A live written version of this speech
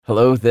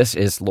Hello, this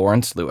is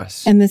Lawrence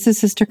Lewis. And this is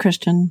Sister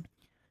Christian.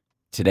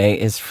 Today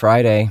is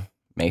Friday,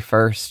 May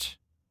 1st.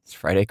 It's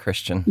Friday,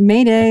 Christian.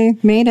 Mayday,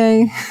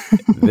 Mayday.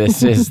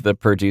 This is the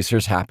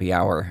Producer's Happy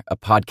Hour, a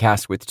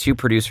podcast with two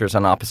producers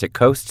on opposite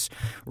coasts,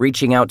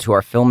 reaching out to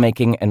our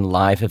filmmaking and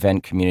live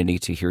event community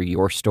to hear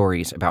your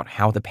stories about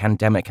how the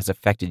pandemic has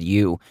affected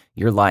you,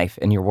 your life,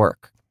 and your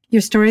work.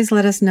 Your stories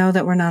let us know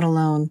that we're not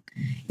alone.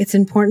 It's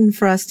important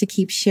for us to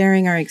keep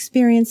sharing our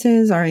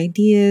experiences, our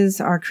ideas,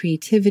 our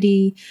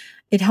creativity.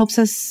 It helps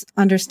us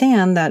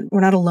understand that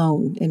we're not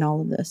alone in all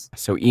of this.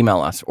 So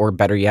email us, or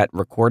better yet,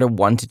 record a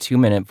 1 to 2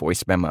 minute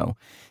voice memo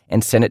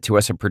and send it to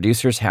us at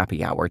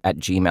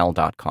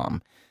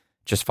producershappyhour@gmail.com.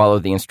 Just follow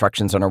the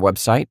instructions on our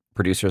website,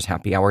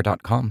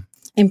 producershappyhour.com.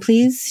 And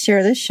please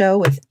share this show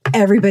with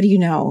everybody you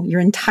know, your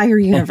entire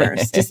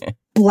universe. Just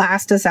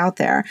blast us out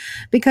there,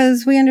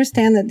 because we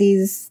understand that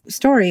these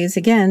stories,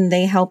 again,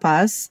 they help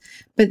us,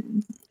 but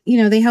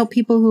they help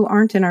people who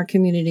aren't in our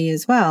community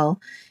as well.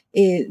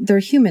 They're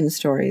human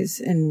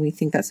stories, and we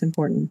think that's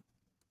important.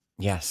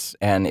 Yes,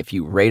 and if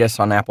you rate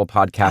us on Apple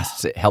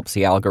Podcasts, it helps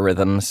the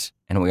algorithms,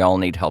 and we all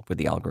need help with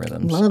the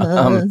algorithms. Love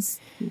us.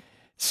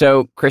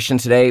 So, Christian,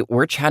 today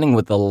we're chatting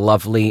with the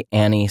lovely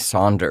Annie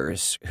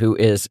Saunders, who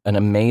is an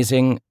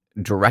amazing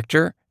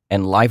director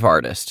and live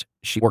artist.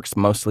 She works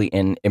mostly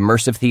in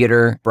immersive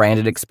theater,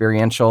 branded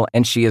experiential,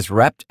 and she is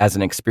repped as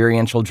an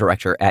experiential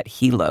director at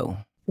Hilo.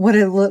 What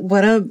a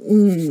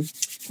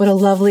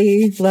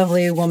lovely,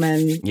 lovely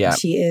woman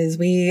she is.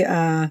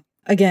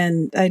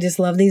 Again, I just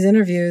love these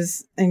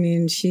interviews. I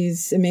mean,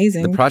 she's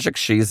amazing. The projects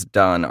she's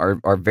done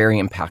are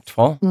very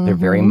impactful. Mm-hmm. They're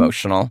very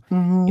emotional.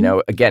 Mm-hmm.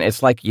 Again,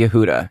 it's like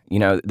Yehuda.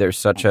 There's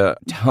such a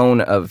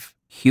tone of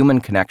human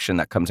connection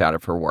that comes out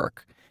of her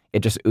work. It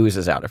just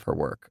oozes out of her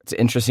work. It's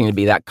interesting to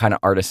be that kind of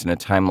artist in a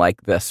time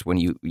like this when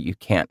you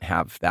can't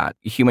have that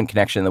human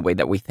connection in the way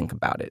that we think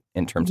about it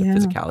in terms of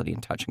physicality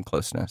and touch and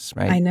closeness,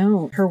 right? I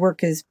know. Her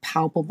work is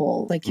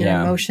palpable. Like your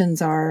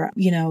emotions are,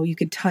 you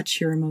could touch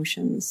your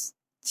emotions.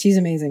 She's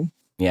amazing.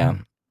 Yeah.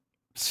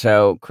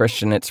 So,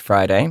 Christian, it's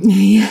Friday.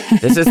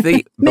 This is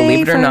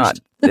believe it or not,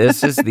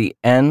 this is the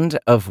end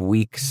of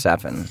week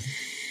 7.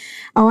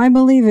 Oh, I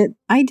believe it.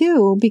 I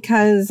do,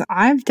 because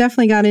I've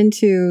definitely got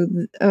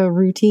into a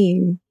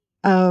routine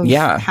of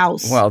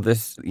house. Well,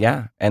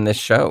 and this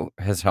show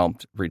has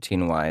helped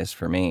routine-wise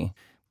for me.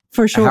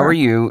 For sure. How are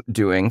you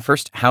doing?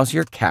 First, how's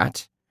your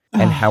cat?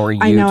 And how are you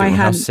doing?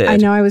 How's Sid? I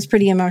know I was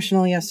pretty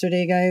emotional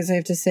yesterday, guys, I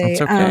have to say.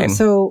 That's okay.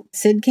 So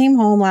Sid came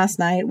home last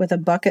night with a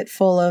bucket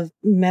full of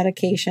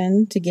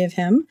medication to give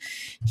him.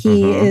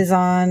 He is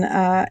on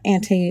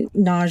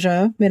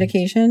anti-nausea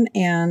medication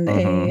and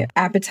a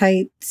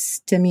appetite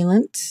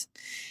stimulant.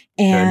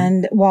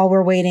 And while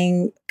we're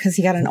waiting, because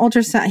he got an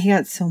ultrasound, he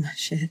got so much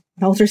shit.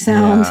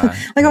 Ultrasound,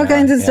 all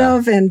kinds of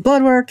stuff, and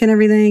blood work and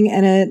everything.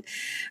 And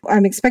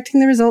I'm expecting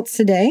the results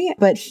today,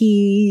 but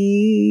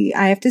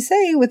I have to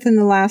say, within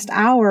the last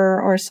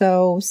hour or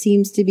so,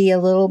 seems to be a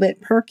little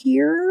bit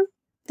perkier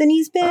than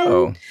he's been.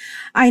 Uh-oh.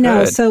 I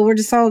know. Good. So we're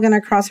just all going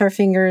to cross our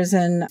fingers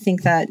and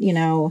think that,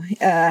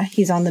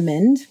 he's on the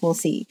mend. We'll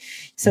see.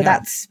 So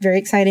that's very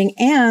exciting.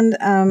 And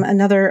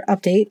another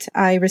update,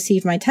 I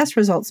received my test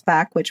results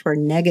back, which were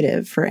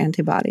negative for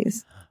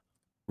antibodies.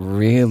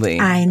 Really?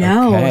 I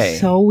know. Okay.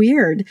 So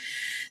weird.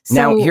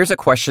 Now, here's a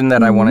question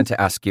that I wanted to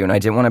ask you, and I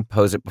didn't want to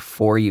pose it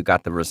before you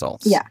got the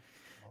results. Yeah.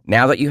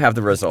 Now that you have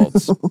the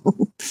results,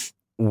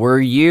 were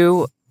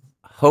you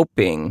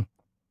hoping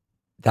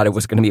that it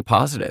was going to be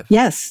positive?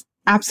 Yes,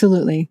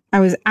 absolutely. I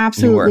was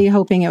absolutely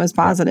hoping it was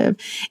positive.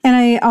 And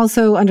I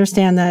also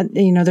understand that,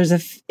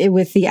 there's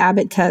with the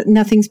Abbott test,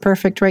 nothing's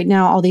perfect right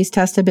now. All these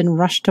tests have been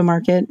rushed to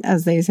market,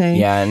 as they say.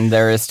 Yeah, and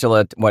there is still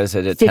a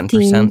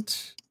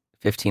 10%?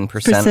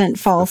 15%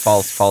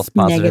 false positives,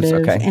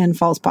 negative, and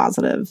false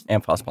positive.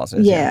 And false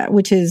positives. Yeah,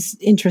 which is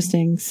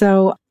interesting.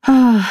 So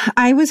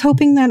I was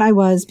hoping that I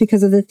was,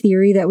 because of the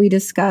theory that we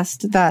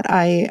discussed that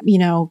I,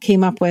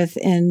 came up with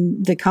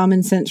in the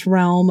common sense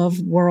realm of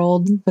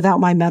world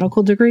without my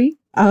medical degree.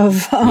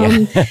 If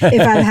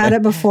I've had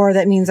it before,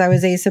 that means I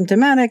was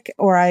asymptomatic,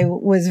 or I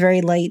was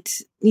very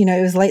light,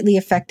 it was lightly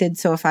affected.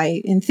 So if I,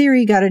 in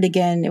theory, got it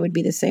again, it would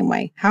be the same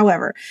way.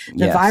 However,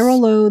 the viral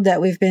load that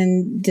we've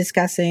been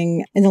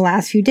discussing in the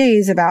last few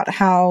days about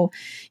how,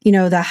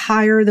 the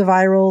higher the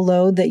viral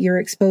load that you're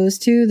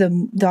exposed to,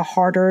 the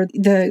harder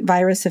the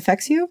virus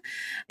affects you,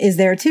 is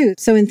there too.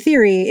 So in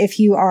theory, if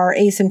you are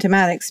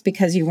asymptomatic, it's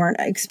because you weren't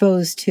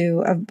exposed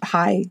to a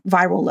high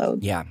viral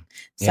load. Yeah.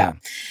 So,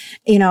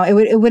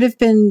 it would have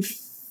been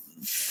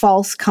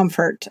false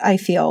comfort, I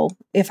feel,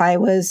 if I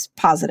was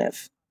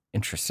positive.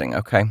 Interesting.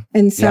 Okay.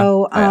 And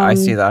so I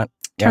see that.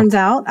 Turns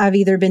out I've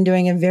either been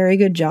doing a very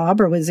good job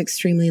or was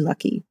extremely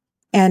lucky.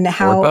 And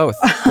or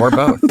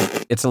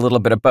both. It's a little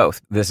bit of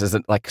both. This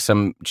isn't like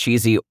some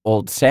cheesy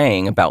old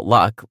saying about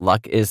luck.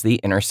 Luck is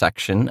the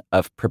intersection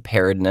of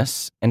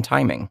preparedness and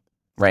timing,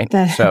 right?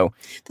 So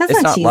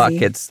it's not cheesy. Luck.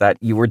 It's that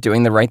you were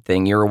doing the right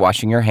thing. You were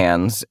washing your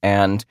hands,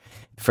 and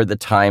for the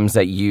times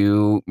that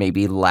you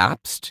maybe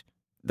lapsed,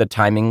 the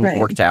timing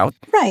worked out.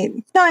 Right.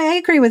 No, I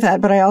agree with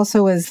that. But I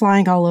also was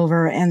flying all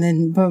over. And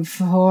then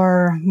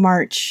before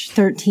March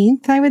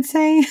 13th, I would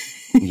say.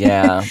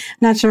 Yeah.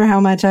 Not sure how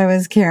much I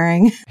was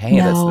carrying. Hey,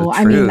 that's the truth.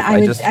 I mean,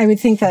 I would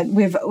think that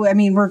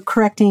we're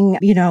correcting,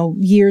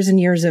 years and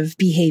years of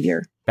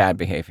behavior. Bad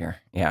behavior.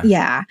 Yeah.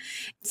 Yeah.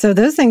 So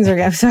those things are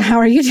good. So how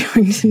are you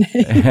doing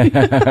today?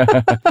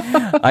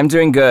 I'm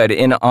doing good.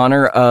 In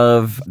honor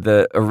of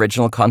the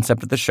original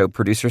concept of the show,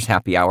 Producer's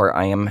Happy Hour,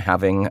 I am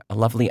having a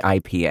lovely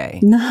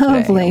IPA.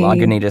 Lovely. Today,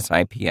 Lagunitas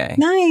IPA.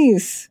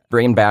 Nice.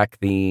 Bring back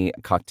the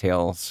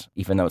cocktails,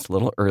 even though it's a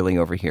little early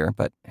over here,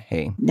 but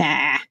hey.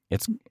 Nah.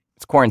 It's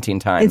quarantine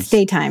time. It's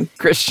daytime.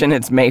 Christian,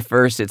 it's May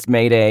 1st. It's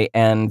May Day.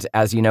 And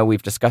as you know,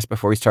 we've discussed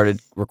before we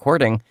started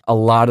recording, a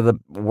lot of the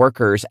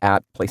workers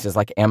at places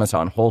like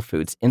Amazon, Whole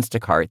Foods,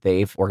 Instacart,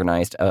 they've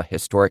organized a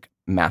historic,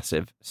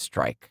 massive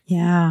strike.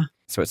 Yeah.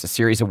 So it's a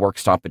series of work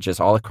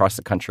stoppages all across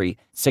the country,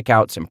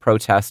 sick-outs and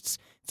protests.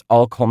 It's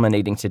all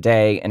culminating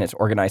today, and it's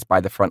organized by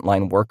the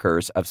frontline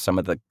workers of some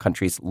of the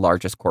country's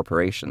largest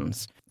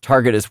corporations.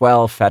 Target as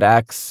well,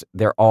 FedEx,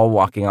 they're all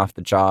walking off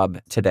the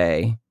job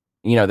today.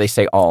 They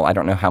say all. I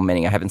don't know how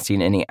many. I haven't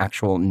seen any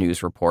actual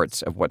news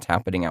reports of what's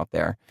happening out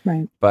there.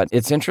 Right. But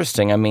it's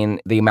interesting. I mean,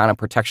 the amount of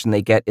protection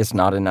they get is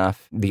not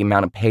enough. The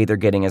amount of pay they're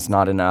getting is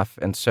not enough.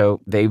 And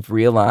so they've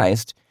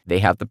realized they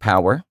have the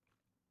power.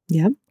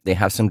 Yep. They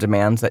have some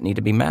demands that need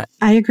to be met.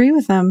 I agree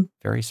with them.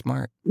 Very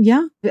smart.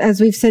 Yeah. As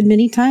we've said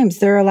many times,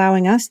 they're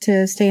allowing us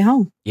to stay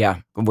home.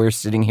 Yeah. We're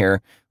sitting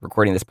here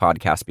recording this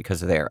podcast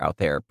because they're out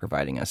there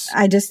providing us.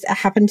 I just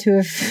happen to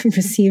have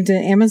received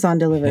an Amazon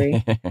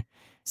delivery.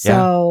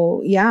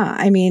 So,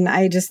 I mean,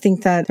 I just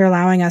think that they're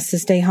allowing us to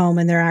stay home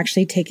and they're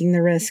actually taking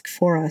the risk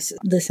for us.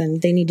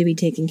 Listen, they need to be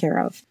taken care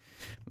of.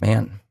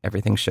 Man,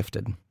 everything's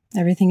shifted.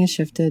 Everything is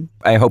shifted.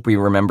 I hope we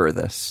remember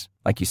this.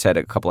 Like you said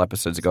a couple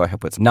episodes ago, I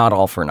hope it's not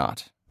all for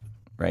naught,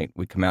 right?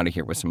 We come out of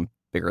here with some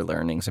bigger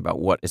learnings about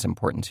what is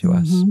important to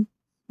us.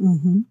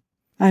 Mm-hmm.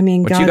 I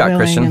mean, what God you got, willing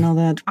Christian? And all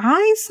that.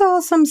 I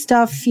saw some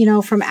stuff,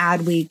 from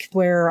Adweek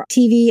where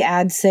TV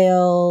ad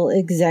sale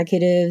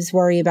executives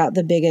worry about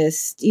the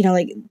biggest,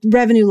 like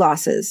revenue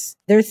losses.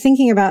 They're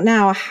thinking about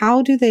now,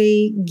 how do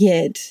they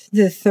get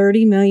the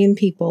 30 million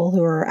people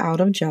who are out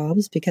of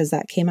jobs, because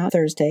that came out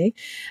Thursday.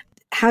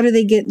 How do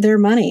they get their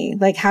money?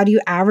 Like, how do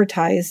you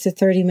advertise to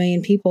 30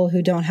 million people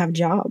who don't have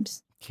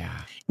jobs?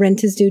 Yeah.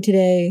 Rent is due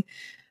today.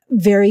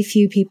 Very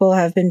few people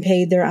have been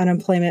paid their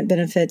unemployment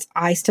benefits.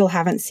 I still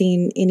haven't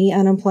seen any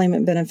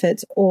unemployment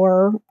benefits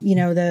or,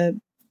 the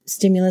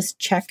stimulus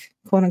check,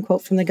 quote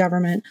unquote, from the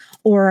government,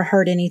 or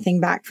heard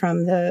anything back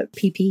from the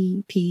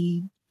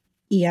PPP,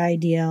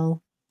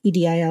 EIDL.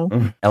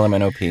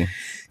 LMNOP.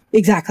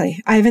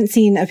 Exactly. I haven't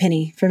seen a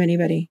penny from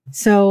anybody.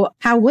 So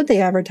how would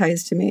they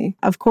advertise to me?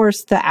 Of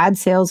course, the ad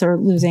sales are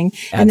losing.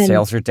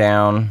 Sales are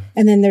down.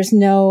 And then there's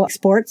no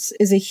sports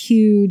is a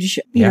huge,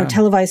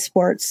 televised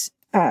sports.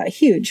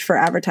 Huge for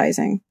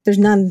advertising. There's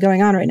none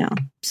going on right now.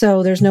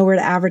 So there's nowhere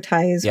to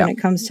advertise when it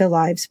comes to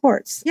live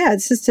sports. Yeah,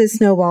 it's just a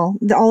snowball.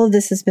 All of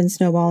this has been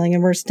snowballing,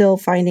 and we're still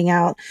finding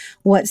out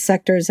what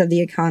sectors of the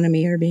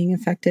economy are being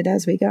affected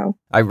as we go.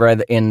 I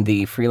read in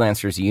the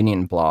Freelancers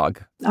Union blog.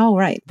 Oh,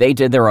 right. They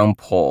did their own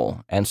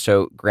poll. And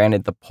so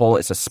granted, the poll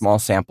is a small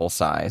sample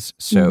size,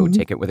 so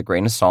take it with a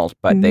grain of salt.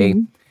 But they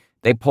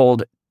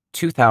polled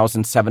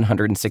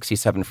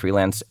 2,767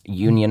 freelance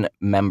union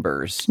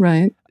members.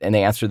 Right. And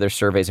they answered their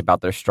surveys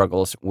about their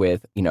struggles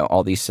with,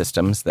 all these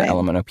systems, the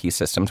LMNOP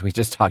systems we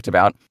just talked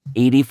about.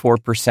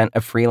 84%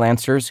 of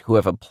freelancers who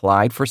have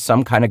applied for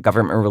some kind of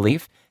government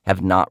relief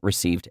have not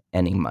received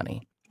any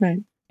money.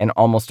 Right. And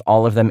almost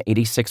all of them,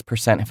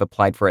 86%, have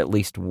applied for at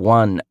least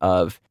one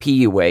of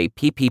PUA,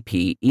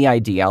 PPP,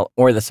 EIDL,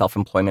 or the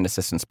Self-Employment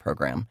Assistance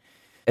Program.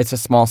 It's a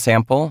small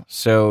sample,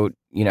 so,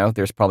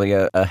 there's probably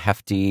a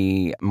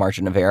hefty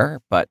margin of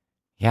error. But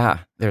yeah,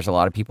 there's a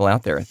lot of people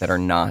out there that are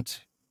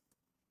not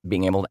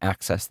being able to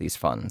access these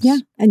funds. Yeah,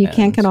 and you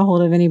can't get a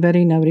hold of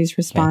anybody. Nobody's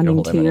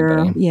responding to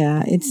your...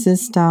 Yeah, it's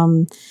just...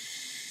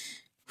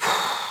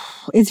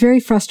 it's very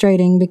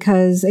frustrating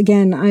because,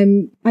 again,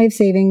 I have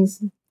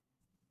savings.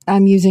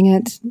 I'm using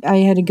it. I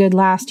had a good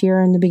last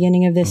year and the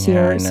beginning of this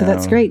year, so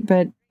that's great.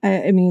 But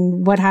I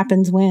mean, what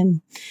happens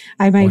when?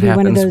 I might be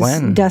one of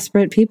those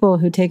desperate people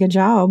who take a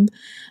job,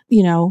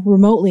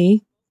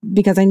 remotely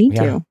because I need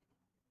to.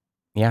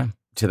 Yeah.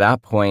 To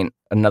that point,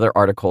 another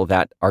article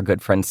that our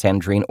good friend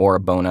Sandrine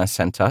Orabona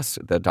sent us,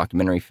 the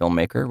documentary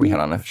filmmaker we had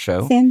on a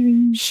show.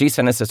 Sandrine. She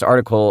sent us this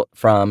article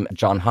from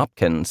Johns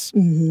Hopkins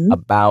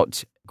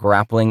about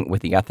grappling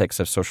with the ethics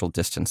of social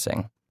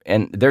distancing.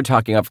 And they're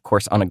talking, of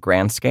course, on a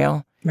grand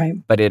scale. Right.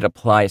 But it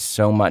applies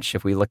so much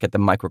if we look at the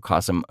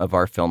microcosm of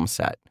our film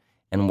set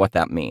and what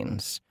that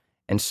means.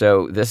 And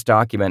so this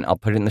document, I'll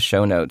put it in the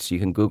show notes. You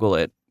can Google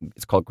it.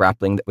 It's called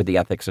Grappling with the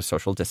Ethics of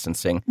Social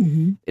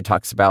Distancing. It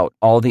talks about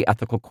all the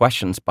ethical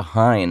questions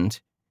behind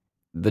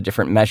the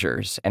different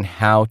measures and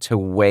how to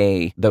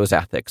weigh those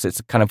ethics. It's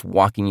kind of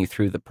walking you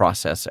through the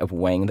process of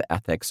weighing the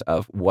ethics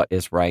of what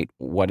is right,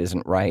 what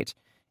isn't right,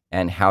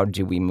 and how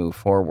do we move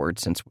forward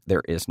since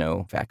there is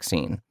no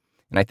vaccine.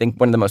 And I think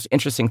one of the most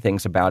interesting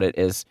things about it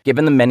is,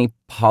 given the many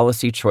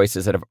policy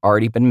choices that have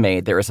already been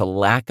made, there is a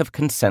lack of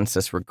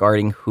consensus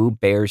regarding who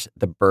bears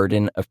the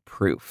burden of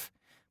proof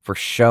for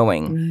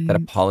showing that a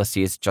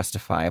policy is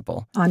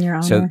justifiable. On your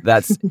honor. So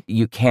that's,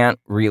 you can't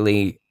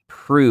really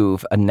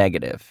prove a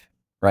negative,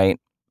 right?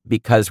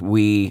 Because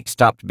we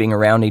stopped being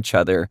around each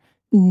other,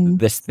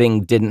 this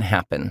thing didn't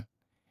happen.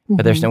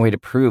 But there's no way to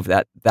prove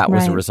that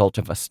was a result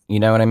of us. You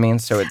know what I mean?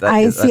 So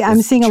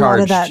I'm seeing a lot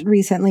of that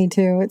recently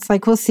too. It's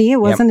like, well, see, it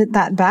wasn't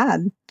that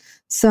bad.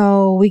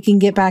 So we can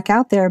get back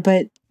out there.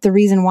 But the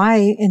reason why,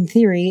 in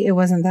theory, it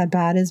wasn't that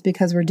bad is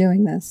because we're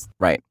doing this.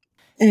 Right.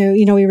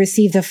 We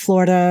received the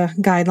Florida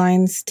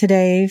guidelines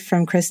today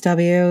from Chris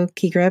W.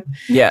 Keygrip.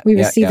 Yeah. We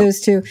received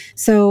those too.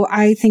 So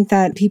I think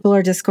that people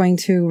are just going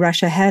to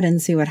rush ahead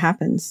and see what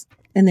happens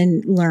and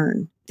then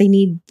learn. They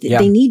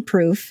need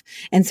proof.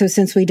 And so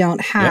since we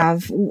don't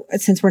have,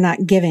 since we're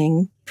not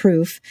giving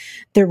proof,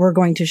 that we're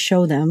going to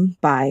show them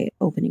by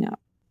opening up.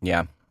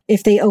 Yeah.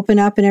 If they open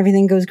up and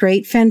everything goes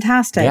great,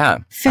 fantastic. Yeah.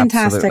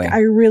 Fantastic. Absolutely. I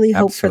really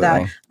hope for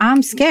that.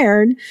 I'm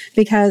scared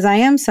because I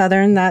am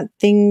Southern that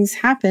things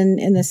happen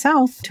in the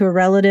South to a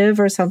relative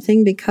or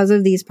something because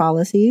of these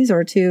policies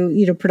or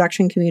to,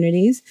 production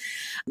communities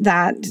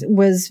that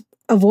was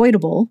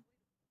avoidable,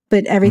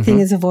 but everything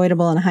is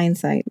avoidable in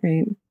hindsight,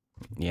 right?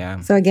 Yeah.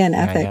 So again,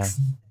 ethics.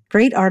 Yeah.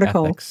 Great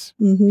article. Ethics.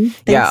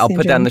 Thanks, I'll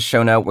put that in the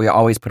show note. We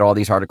always put all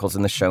these articles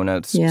in the show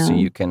notes so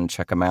you can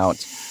check them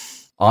out.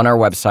 On our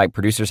website,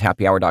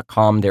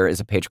 producershappyhour.com, there is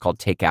a page called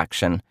Take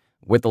Action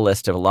with a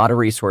list of a lot of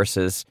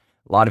resources,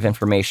 a lot of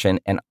information,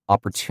 and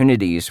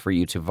opportunities for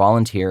you to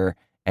volunteer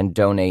and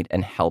donate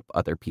and help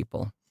other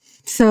people.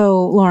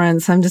 So,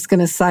 Lawrence, I'm just going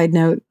to side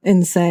note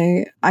and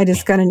say I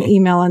just got an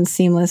email on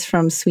Seamless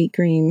from Sweet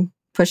Green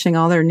pushing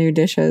all their new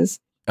dishes.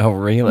 Oh,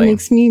 really? It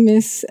makes me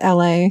miss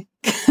LA.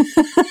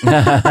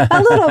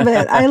 A little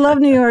bit. I love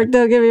New York,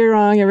 don't get me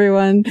wrong,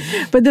 everyone.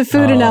 But the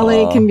food in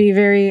LA can be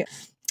very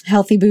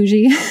healthy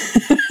bougie.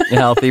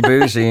 Healthy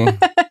bougie.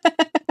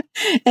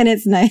 And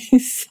it's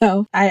nice.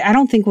 So I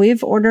don't think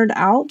we've ordered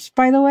out,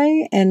 by the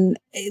way, in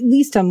at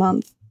least a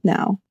month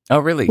now. Oh,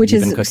 really? Which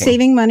is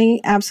saving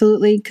money,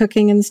 absolutely,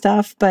 cooking and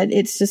stuff. But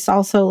it's just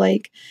also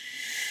like,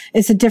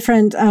 it's a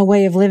different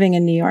way of living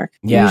in New York.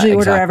 Yeah, usually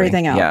order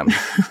everything out.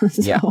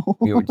 Yeah,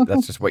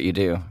 that's just what you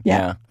do.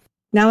 Yeah.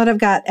 Now that I've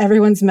got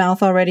everyone's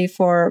mouth already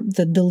for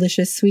the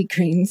delicious sweet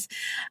greens,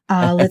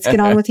 let's get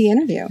on with the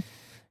interview.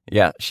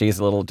 Yeah, she's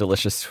a little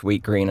delicious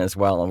sweet green as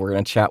well, and we're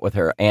going to chat with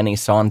her, Annie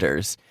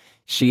Saunders.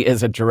 She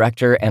is a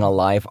director and a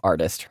live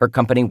artist. Her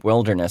company,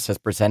 Wilderness, has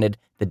presented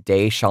The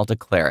Day Shall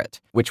Declare It,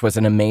 which was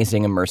an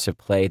amazing immersive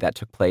play that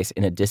took place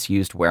in a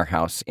disused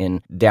warehouse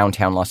in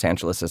downtown Los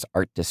Angeles'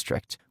 Art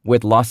District,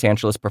 with Los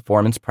Angeles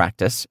Performance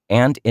Practice,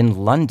 and in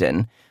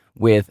London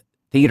with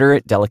Theatre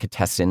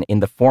Delicatessen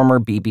in the former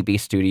BBB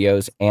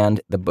Studios and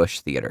the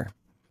Bush Theatre.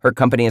 Her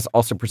company has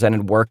also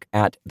presented work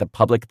at the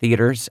Public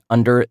Theaters,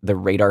 Under the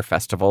Radar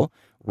Festival,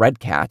 Red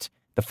Cat,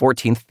 the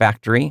 14th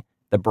Factory,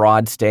 the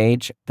Broad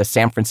Stage, the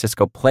San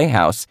Francisco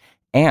Playhouse,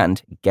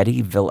 and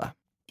Getty Villa.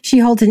 She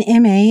holds an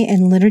MA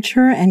in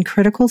Literature and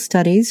Critical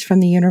Studies from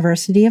the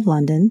University of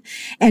London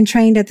and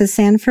trained at the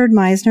Sanford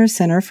Meisner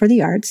Center for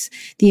the Arts,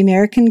 the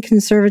American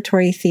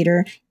Conservatory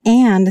Theatre,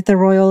 and the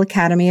Royal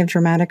Academy of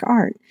Dramatic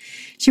Art.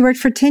 She worked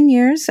for 10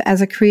 years as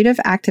a creative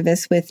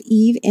activist with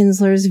Eve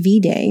Ensler's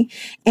V-Day,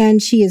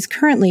 and she is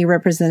currently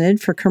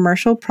represented for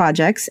commercial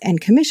projects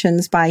and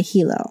commissions by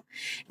Hilo,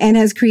 and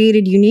has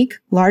created unique,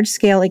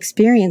 large-scale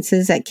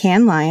experiences at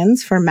Cannes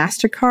Lions for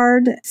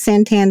MasterCard,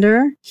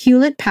 Santander,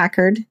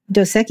 Hewlett-Packard,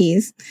 Dos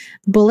Equis,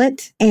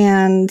 Bullet,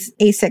 and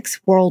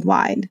ASICS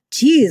worldwide.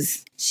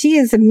 Jeez, she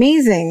is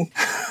amazing.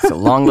 It's a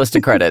long list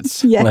of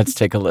credits. Yes. Let's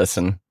take a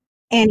listen.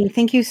 Annie,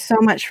 thank you so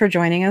much for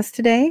joining us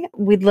today.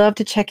 We'd love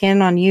to check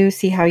in on you,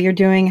 see how you're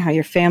doing, how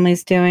your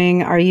family's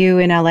doing. Are you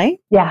in LA?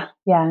 Yeah,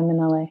 I'm in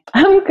LA.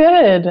 I'm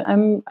good.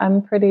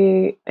 I'm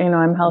pretty,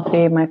 I'm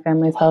healthy. My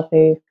family's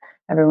healthy.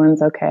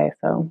 Everyone's okay.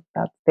 So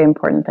that's the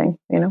important thing,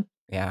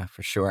 Yeah,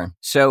 for sure.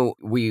 So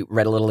we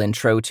read a little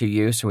intro to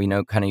you, so we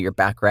know kind of your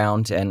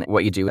background and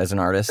what you do as an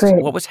artist. Great.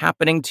 What was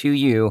happening to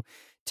you?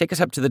 Take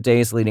us up to the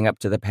days leading up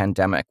to the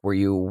pandemic. Were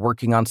you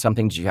working on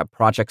something? Did you have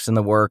projects in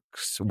the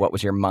works? What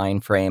was your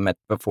mind frame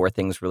before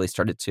things really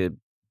started to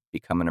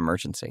become an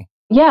emergency?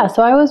 Yeah,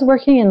 so I was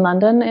working in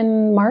London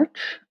in March,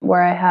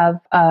 where I have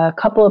a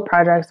couple of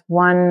projects,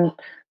 one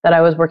that I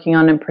was working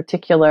on in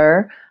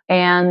particular.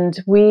 And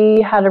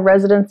we had a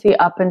residency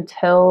up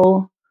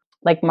until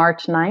like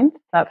March 9th,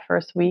 that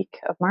first week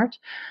of March,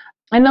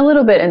 and a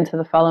little bit into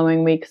the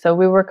following week. So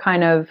we were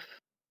kind of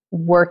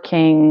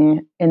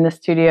working in the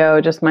studio,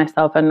 just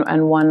myself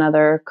and one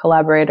other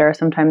collaborator,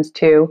 sometimes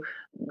two,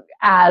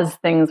 as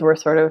things were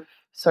sort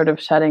of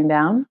shutting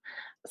down.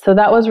 So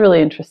that was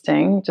really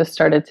interesting. Just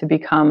started to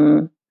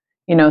become,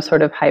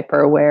 sort of hyper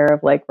aware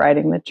of like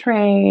riding the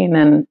train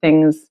and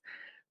things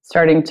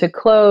starting to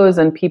close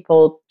and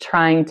people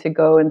trying to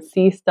go and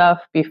see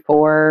stuff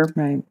before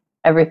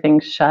everything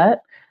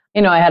shut.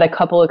 I had a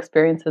couple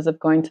experiences of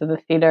going to the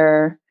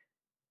theater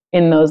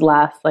in those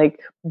last like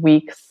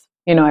weeks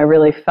I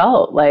really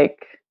felt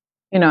like,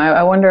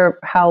 I wonder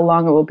how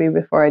long it will be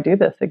before I do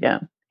this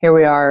again. Here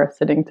we are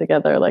sitting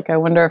together. Like, I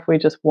wonder if we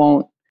just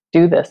won't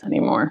do this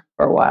anymore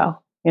for a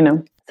while,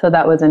 So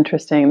that was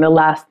interesting. The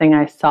last thing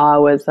I saw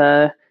was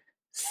a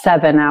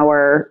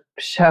 7-hour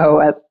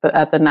show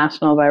at the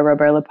National by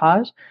Robert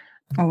Lepage.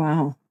 Oh,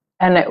 wow.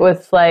 And it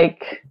was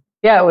like,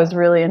 it was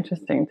really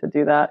interesting to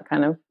do that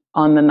kind of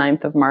on the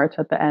 9th of March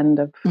at the end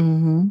of,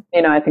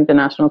 I think the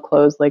National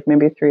closed like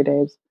maybe 3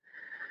 days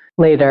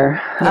later.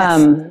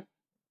 Yes.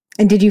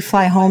 And did you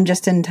fly home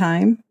just in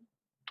time?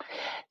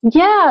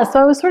 Yeah.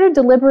 So I was sort of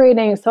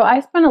deliberating. So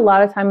I spent a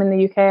lot of time in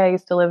the UK. I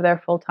used to live there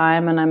full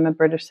time, and I'm a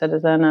British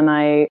citizen, and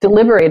I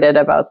deliberated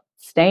about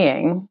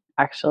staying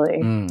actually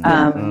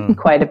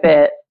quite a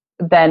bit.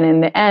 Then in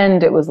the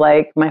end, it was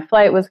like my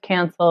flight was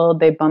canceled.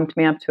 They bumped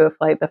me up to a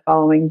flight the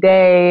following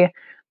day.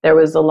 There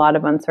was a lot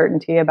of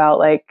uncertainty about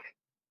like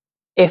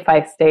if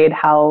I stayed,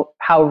 how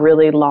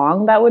really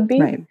long that would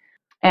be. Right.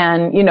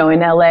 And, in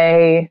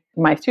LA,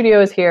 my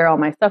studio is here, all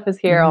my stuff is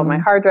here, all my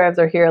hard drives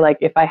are here. Like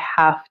if I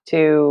have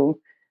to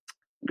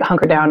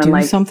hunker down and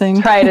like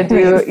something, try to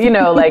do,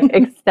 like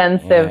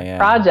extensive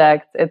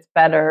projects, it's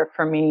better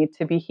for me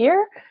to be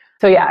here.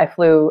 So I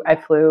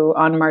flew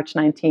on March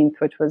 19th,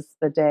 which was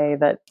the day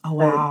that,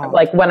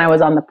 like when I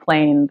was on the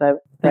plane,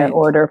 the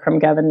order from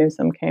Gavin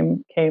Newsom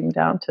came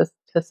down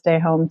to stay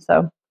home.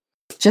 So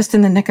just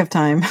in the nick of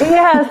time.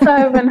 Yeah, so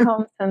I've been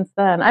home since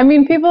then. I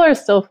mean, people are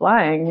still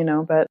flying,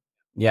 but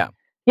yeah.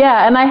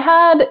 And I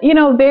had,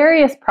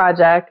 various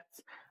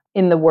projects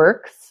in the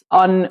works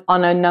on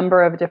a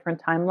number of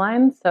different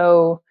timelines.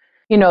 So,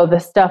 the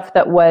stuff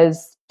that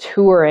was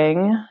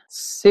touring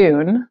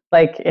soon,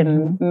 like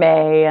in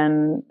May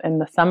and in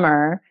the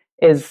summer,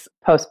 is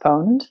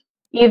postponed.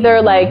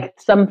 Either like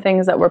some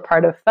things that were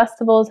part of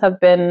festivals have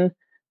been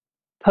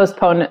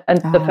postponed, and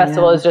the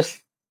festival is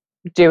just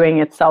doing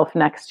itself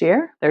next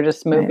year. They're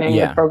just moving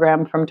the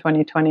program from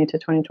 2020 to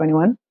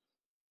 2021.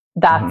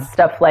 That's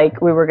stuff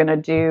like we were going to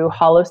do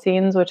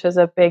Holoscenes, which is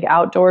a big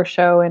outdoor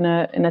show in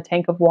a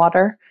tank of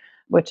water,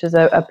 which is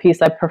a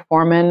piece I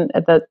perform in.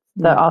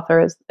 The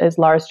author is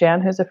Lars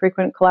Jan, who's a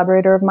frequent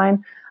collaborator of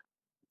mine.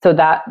 So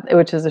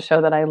which is a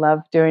show that I love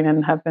doing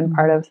and have been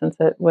part of since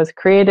it was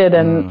created.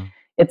 And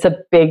it's a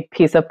big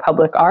piece of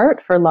public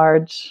art for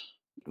large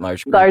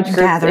groups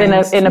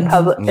in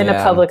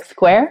a public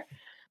square,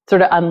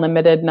 sort of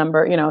unlimited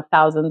number,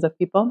 thousands of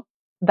people.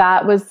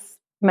 That was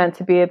meant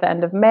to be at the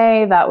end of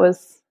May. That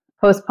was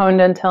postponed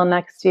until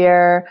next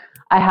year.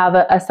 I have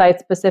a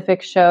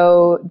site-specific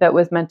show that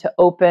was meant to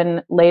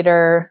open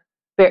later,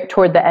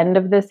 toward the end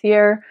of this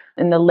year,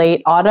 in the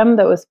late autumn,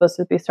 that was supposed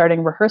to be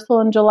starting rehearsal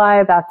in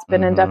July. That's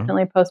been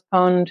indefinitely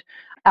postponed.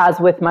 As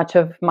with much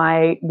of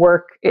my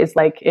work, is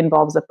like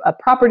involves a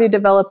property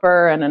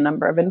developer and a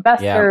number of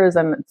investors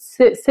and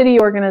city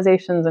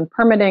organizations and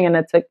permitting, and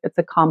it's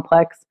a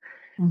complex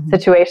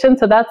situation.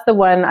 So that's the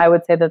one I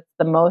would say that's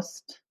the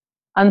most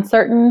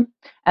uncertain.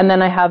 And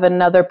then I have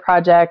another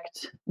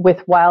project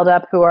with Wild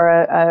Up, who are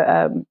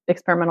a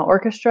experimental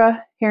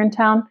orchestra here in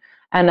town,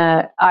 and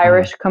an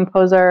Irish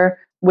composer,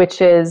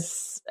 which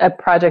is a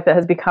project that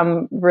has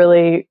become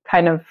really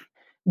kind of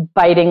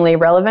bitingly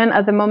relevant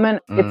at the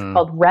moment. It's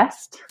called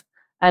Rest,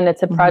 and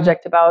it's a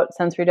project about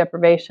sensory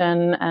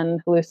deprivation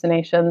and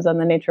hallucinations and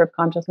the nature of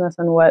consciousness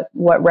and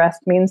what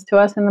rest means to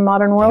us in the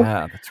modern world.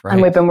 Yeah, that's right.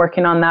 And we've been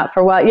working on that for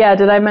a while. Yeah,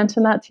 did I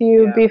mention that to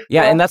you before?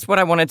 Yeah, and that's what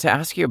I wanted to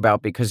ask you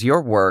about, because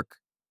your work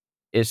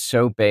is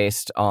so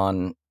based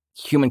on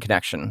human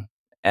connection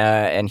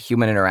and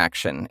human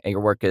interaction. Your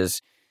work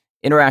is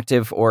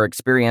interactive or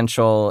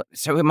experiential,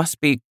 so it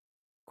must be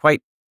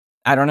quite,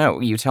 I don't know,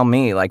 you tell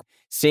me, like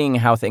seeing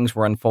how things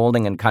were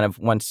unfolding and kind of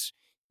once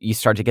you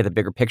start to get the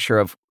bigger picture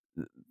of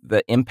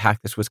the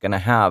impact this was going to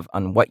have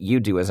on what you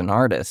do as an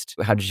artist.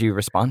 How did you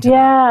respond to that?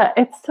 Yeah,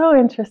 it's so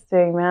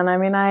interesting, man. I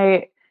mean,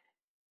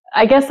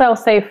 I guess I'll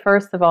say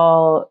first of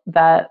all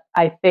that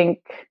I think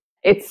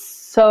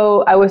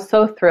I was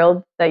so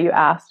thrilled that you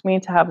asked me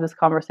to have this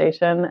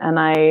conversation, and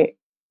I,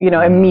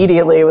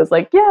 immediately was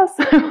like, yes,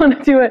 I want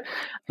to do it.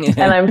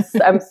 And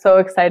I'm so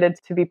excited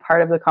to be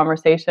part of the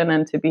conversation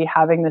and to be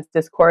having this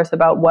discourse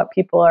about what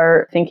people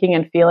are thinking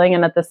and feeling.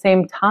 And at the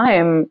same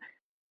time,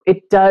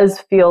 it does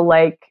feel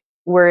like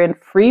we're in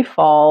free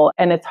fall,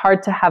 and it's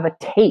hard to have a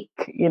take,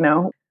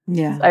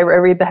 Yeah. I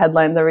read the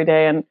headlines every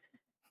day,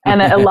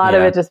 and a lot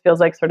of it just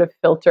feels like sort of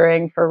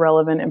filtering for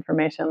relevant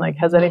information. Like,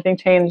 has anything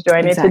changed? Do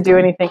I need to do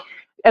anything?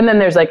 And then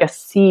there's like a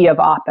sea of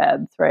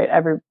op-eds, right?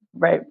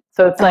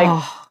 So it's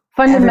like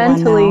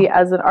fundamentally,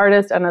 as an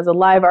artist and as a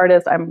live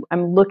artist,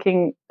 I'm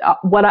looking,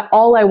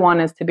 all I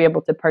want is to be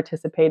able to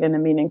participate in a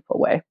meaningful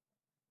way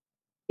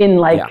in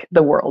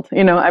the world,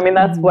 I mean,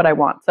 that's what I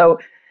want. So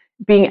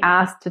being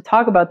asked to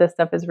talk about this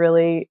stuff is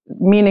really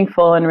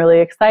meaningful and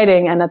really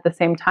exciting. And at the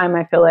same time,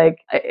 I feel like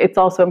it's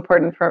also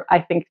important I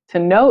think, to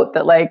note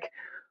that like,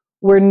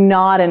 we're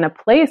not in a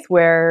place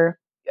where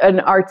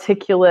an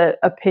articulate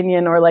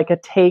opinion or like a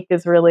take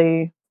is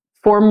really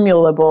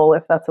formulable,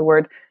 if that's a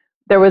word.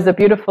 there was a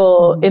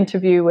beautiful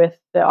interview with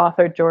the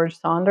author George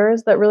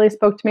Saunders that really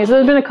spoke to me. So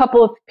there's been a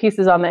couple of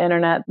pieces on the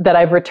internet that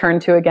I've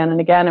returned to again and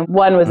again. And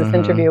one was this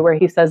interview where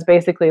he says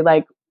basically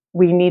like,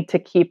 we need to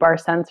keep our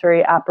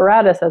sensory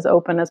apparatus as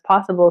open as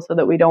possible so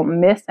that we don't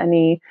miss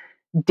any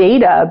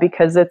data,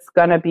 because it's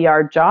going to be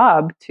our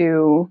job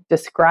to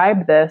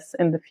describe this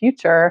in the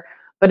future.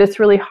 But it's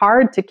really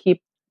hard to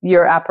keep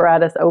your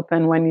apparatus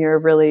open when you're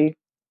really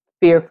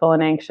fearful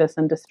and anxious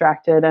and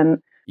distracted.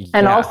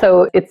 And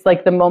also it's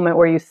like the moment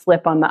where you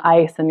slip on the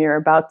ice and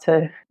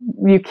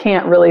you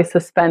can't really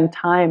suspend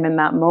time in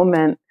that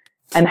moment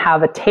and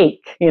have a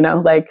take,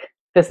 like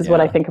this is what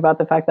I think about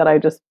the fact that I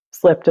just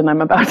slipped and I'm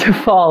about to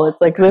fall.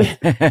 It's like this,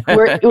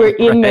 we're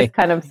in this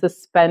kind of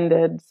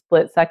suspended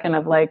split second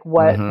of like,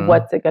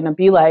 what's it going to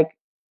be like?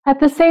 At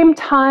the same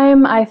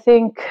time, I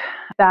think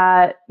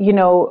that,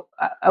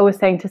 I was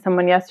saying to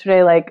someone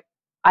yesterday, like,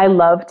 I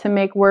love to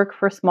make work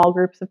for small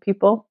groups of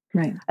people.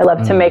 Right. I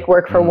love to make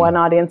work for one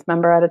audience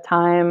member at a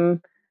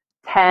time,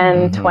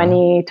 10,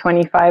 20,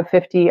 25,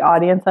 50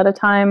 audience at a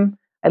time.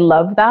 I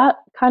love that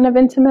kind of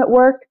intimate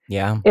work.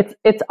 Yeah.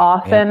 It's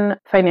often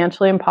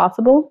financially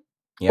impossible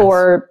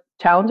or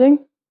challenging.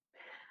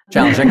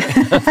 Sometimes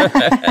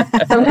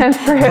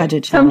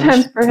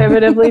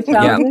prohibitively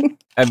challenging. Yeah.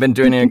 I've been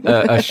doing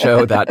a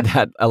show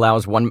that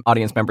allows one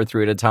audience member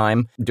through at a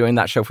time. Doing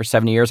that show for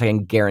 7 years, I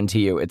can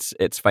guarantee you it's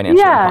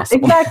financially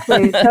impossible. Yeah,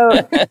 exactly. So,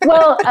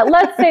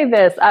 let's say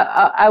this.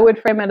 I would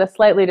frame it a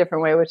slightly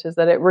different way, which is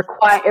that it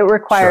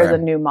requires a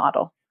new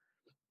model.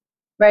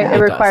 Right? Yeah,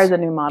 it requires a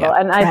new model. Yeah.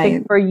 And I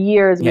think for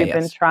years we've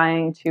been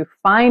trying to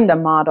find a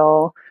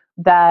model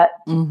that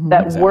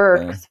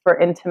works for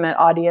intimate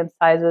audience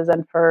sizes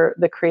and for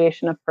the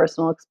creation of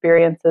personal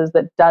experiences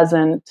that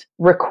doesn't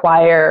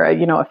require, a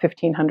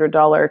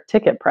 $1,500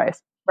 ticket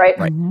price, right?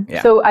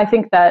 Yeah. So I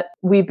think that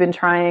we've been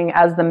trying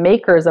as the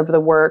makers of the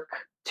work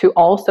to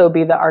also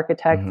be the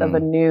architects of a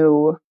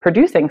new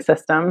producing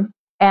system.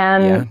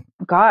 And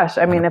gosh,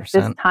 I mean, 100%. If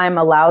this time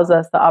allows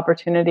us the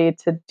opportunity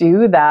to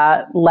do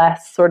that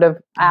less sort of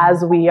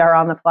as we are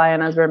on the fly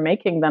and as we're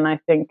making, then I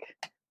think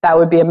that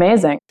would be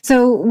amazing.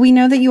 So we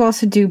know that you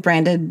also do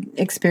branded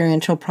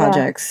experiential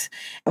projects.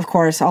 Yeah. Of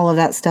course, all of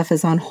that stuff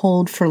is on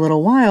hold for a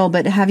little while,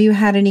 but have you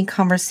had any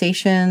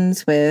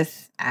conversations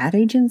with ad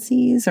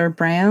agencies or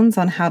brands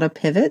on how to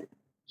pivot?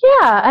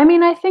 Yeah, I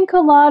mean, I think a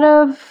lot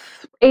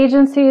of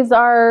agencies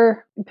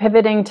are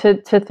pivoting to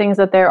things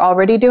that they're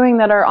already doing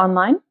that are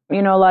online.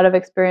 A lot of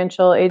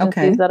experiential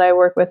agencies that I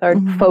work with are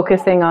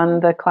focusing on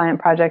the client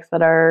projects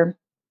that are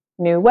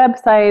new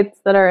websites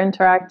that are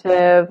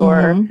interactive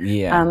or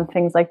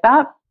things like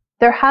that.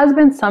 There has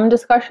been some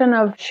discussion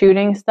of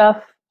shooting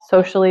stuff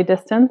socially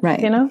distanced,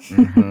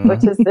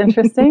 which is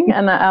interesting.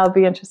 And I'll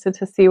be interested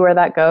to see where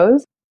that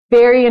goes.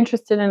 Very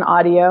interested in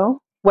audio,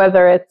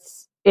 whether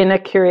it's in a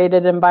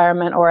curated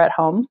environment or at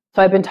home.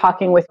 So I've been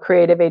talking with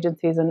creative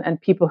agencies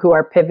and people who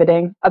are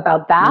pivoting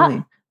about that,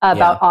 really?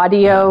 About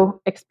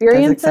audio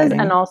experiences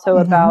and also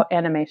about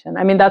animation.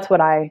 I mean, that's what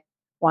I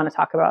want to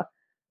talk about.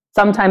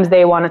 Sometimes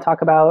they want to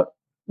talk about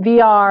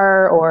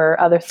VR or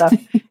other stuff,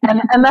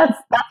 and that's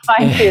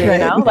fine too.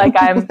 Like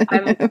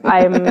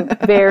I'm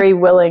very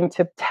willing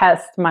to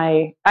test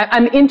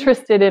I'm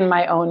interested in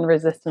my own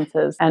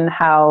resistances and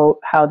how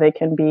they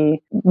can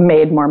be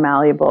made more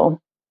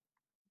malleable.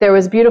 There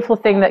was a beautiful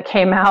thing that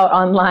came out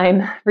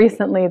online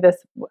recently. This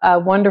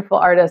wonderful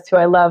artist who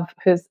I love,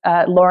 who's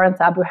Lawrence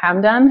Abu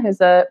Hamdan,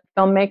 who's a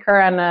filmmaker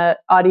and an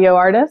audio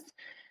artist,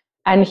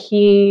 and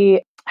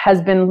he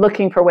has been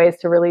looking for ways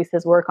to release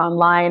his work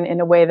online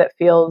in a way that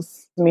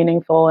feels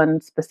meaningful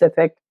and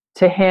specific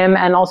to him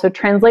and also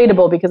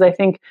translatable, because I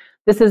think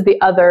this is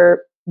the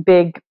other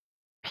big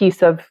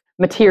piece of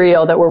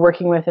material that we're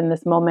working with in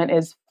this moment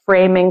is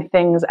framing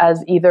things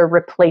as either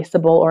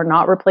replaceable or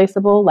not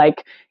replaceable.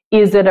 Like,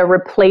 is it a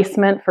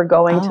replacement for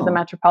going to the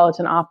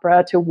Metropolitan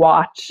Opera to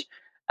watch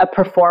a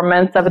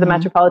performance of the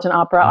Metropolitan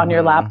Opera on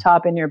your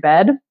laptop in your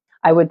bed?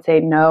 I would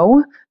say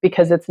no,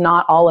 because it's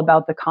not all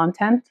about the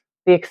content.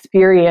 The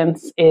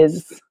experience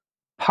is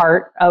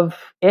part of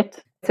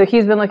it. So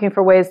he's been looking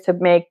for ways to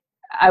make,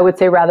 I would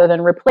say, rather than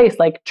replace,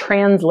 like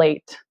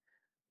translate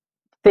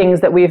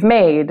things that we've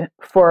made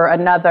for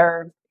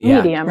another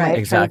medium, right?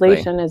 Exactly.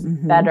 Translation is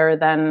better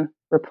than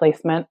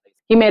replacement.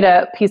 He made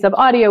a piece of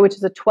audio, which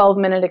is a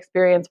 12-minute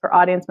experience for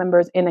audience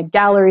members in a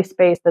gallery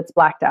space that's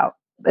blacked out.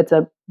 It's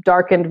a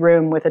darkened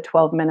room with a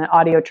 12-minute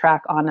audio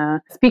track on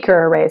a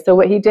speaker array. So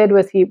what he did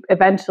was he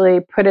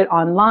eventually put it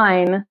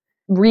online,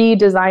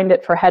 redesigned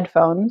it for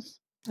headphones.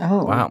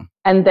 Oh, wow.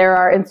 And there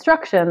are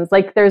instructions,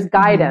 like there's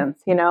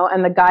guidance,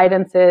 and the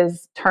guidance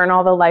is turn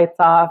all the lights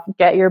off,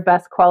 get your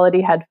best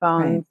quality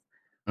headphones.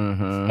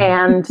 Right.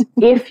 And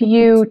if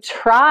you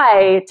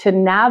try to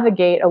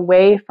navigate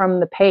away from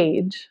the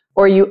page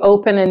or you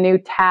open a new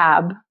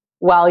tab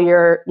while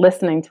you're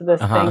listening to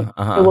this thing,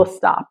 it will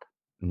stop.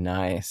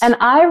 Nice. And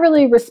I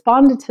really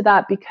responded to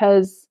that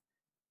because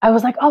I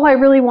was like, oh, I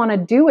really want to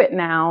do it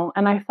now.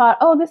 And I thought,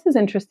 oh, this is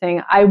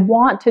interesting. I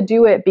want to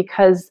do it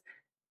because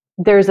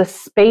there's a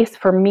space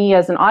for me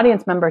as an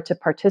audience member to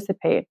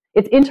participate.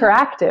 It's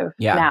interactive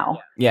now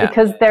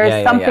because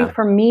there's something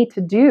for me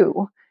to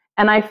do.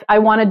 And I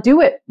want to do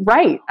it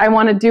right. I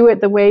want to do it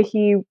the way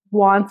he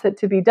wants it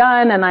to be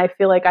done. And I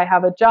feel like I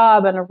have a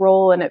job and a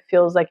role, and it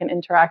feels like an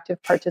interactive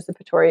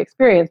participatory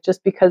experience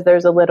just because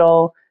there's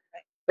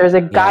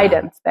a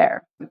guidance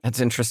there. That's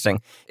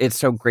interesting. It's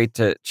so great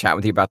to chat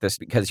with you about this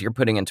because you're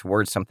putting into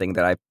words something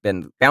that I've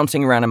been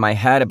bouncing around in my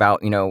head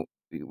about,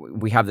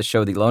 we have the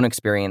show, The Alone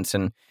Experience,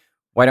 and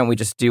why don't we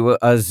just do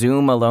a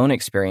Zoom alone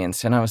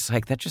experience? And I was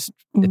like,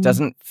 it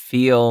doesn't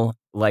feel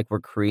like we're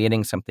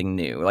creating something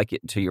new. Like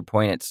to your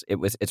point,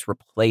 it's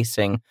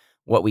replacing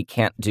what we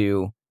can't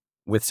do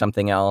with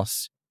something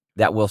else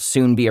that will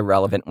soon be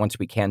irrelevant once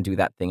we can do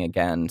that thing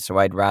again. So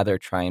I'd rather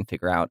try and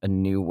figure out a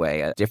new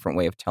way, a different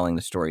way of telling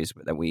the stories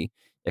that we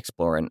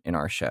explore in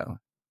our show.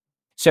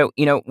 So,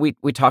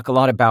 we talk a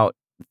lot about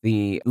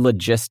the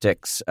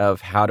logistics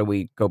of how do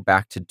we go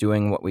back to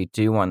doing what we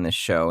do on this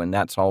show, and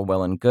that's all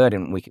well and good,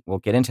 and we'll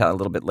get into that a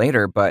little bit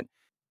later. But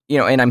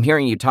and I'm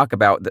hearing you talk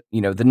about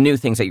the new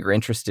things that you're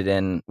interested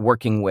in,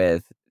 working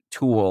with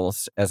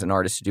tools as an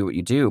artist to do what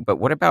you do. But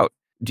what about,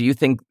 do you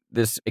think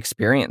this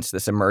experience,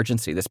 this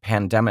emergency, this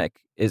pandemic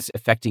is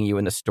affecting you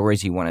in the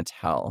stories you want to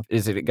tell?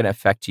 Is it going to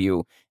affect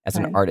you as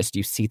an artist? Do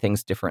you see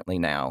things differently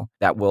now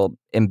that will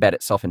embed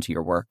itself into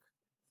your work?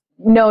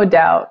 No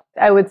doubt.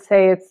 I would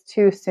say it's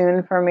too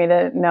soon for me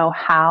to know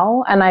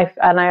how. And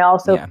I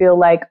also feel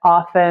like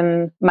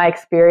often my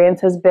experience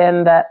has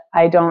been that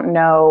I don't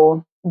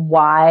know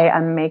why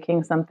I'm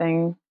making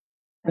something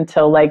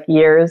until like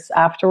years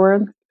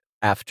afterward.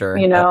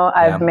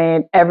 I've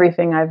made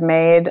everything I've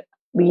made.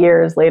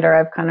 Years later,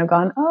 I've kind of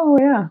gone, oh,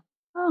 yeah.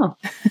 Oh,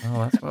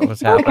 that's what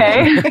was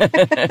happening.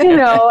 Okay.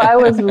 I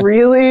was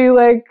really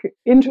like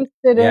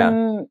interested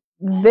in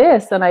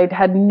this and I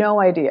had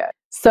no idea.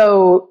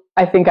 So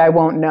I think I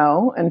won't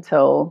know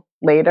until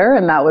later.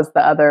 And that was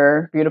the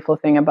other beautiful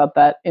thing about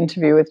that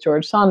interview with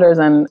George Saunders,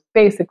 and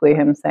basically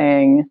him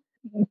saying,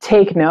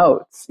 take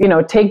notes,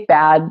 take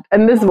bad.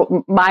 And this is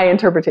my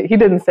interpretation. He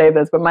didn't say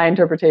this, but my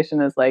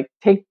interpretation is like,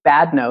 take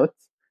bad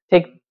notes,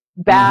 take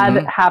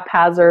bad,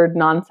 haphazard,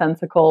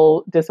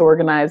 nonsensical,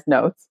 disorganized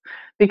notes,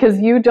 because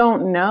you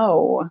don't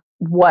know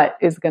what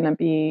is going to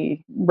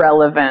be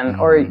relevant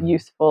or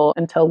useful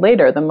until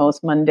later. The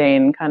most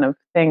mundane kind of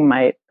thing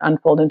might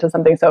unfold into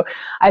something. So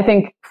I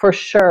think for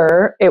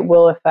sure it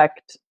will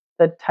affect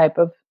the type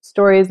of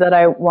stories that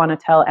I want to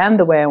tell and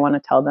the way I want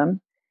to tell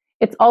them.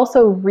 It's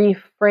also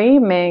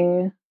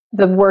reframing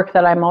the work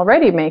that I'm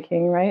already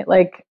making, right?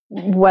 Like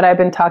what I've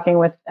been talking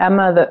with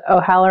Emma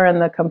O'Halloran,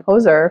 the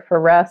composer for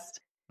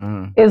Rest,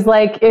 is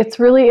like, it's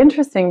really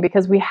interesting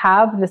because we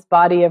have this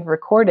body of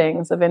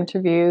recordings of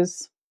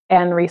interviews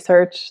and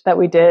research that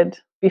we did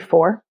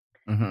before.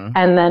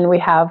 And then we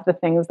have the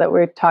things that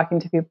we're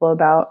talking to people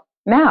about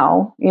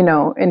now,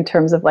 in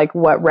terms of like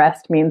what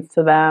rest means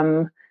to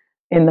them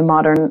in the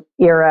modern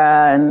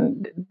era,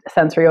 and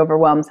sensory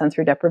overwhelm,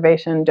 sensory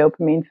deprivation,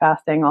 dopamine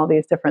fasting, all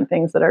these different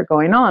things that are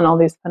going on, all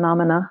these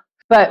phenomena.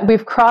 But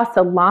we've crossed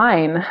a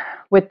line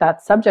with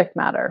that subject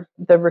matter.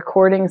 The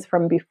recordings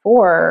from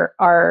before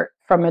are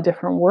from a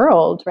different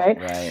world, right?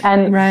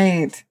 And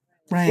right.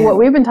 What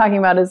we've been talking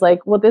about is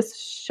like, well,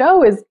 this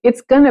show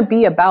it's going to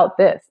be about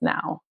this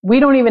now.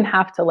 We don't even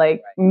have to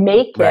like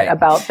make it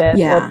about this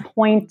or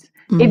point.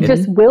 It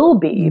just will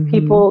be.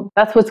 People,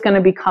 that's what's going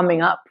to be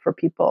coming up for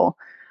people.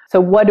 So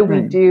what do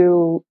we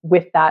do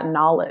with that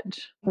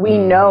knowledge? We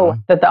know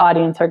that the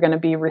audience are going to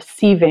be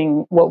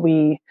receiving what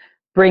we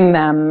bring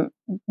them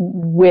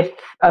with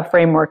a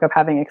framework of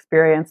having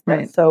experienced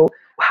this. So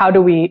how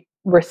do we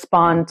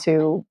respond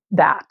to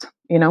that,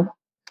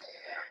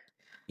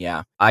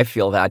 Yeah, I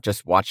feel that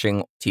just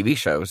watching TV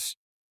shows.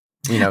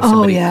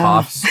 Somebody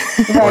coughs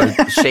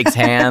or shakes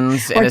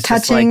hands, and it's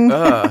touching.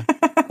 Just like,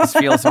 ugh, this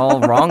feels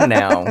all wrong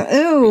now.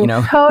 Ooh.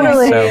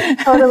 Totally.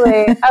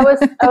 I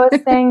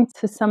was saying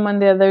to someone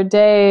the other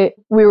day,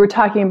 we were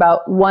talking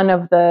about one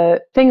of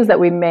the things that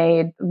we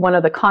made, one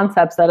of the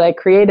concepts that I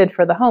created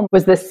for the home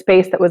was this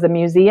space that was a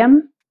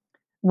museum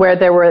where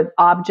there were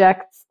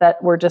objects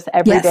that were just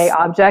everyday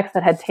objects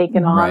that had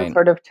taken on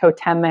sort of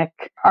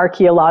totemic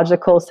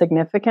archaeological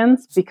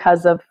significance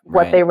because of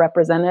what they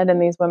represented in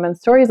these women's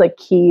stories, like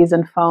keys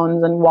and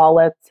phones and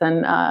wallets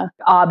and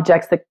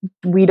objects that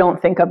we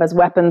don't think of as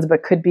weapons,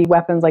 but could be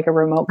weapons like a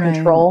remote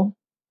control.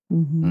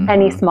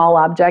 Any small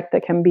object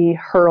that can be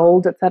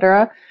hurled,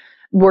 etc.,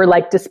 were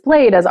like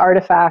displayed as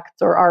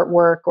artifacts or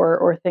artwork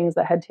or things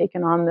that had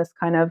taken on this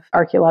kind of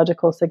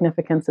archaeological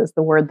significance is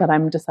the word that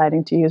I'm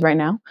deciding to use right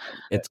now.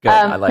 It's good.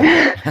 I like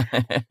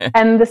it.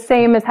 And the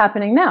same is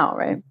happening now,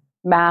 right?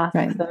 Masks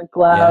and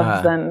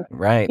gloves and,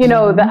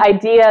 the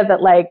idea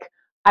that like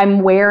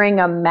I'm wearing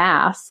a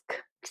mask.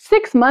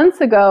 6 months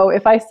ago,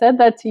 if I said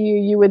that to you,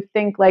 you would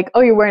think like,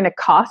 oh, you're wearing a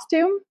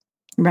costume?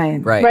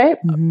 Right.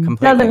 Completely.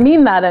 Doesn't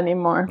mean that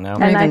anymore. No.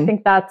 And I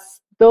think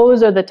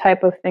those are the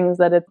type of things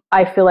that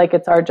I feel like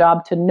it's our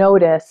job to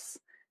notice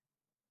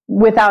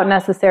without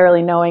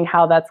necessarily knowing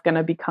how that's going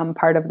to become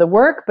part of the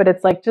work. But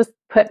it's like, just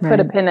put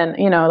a pin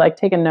in, like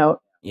take a note.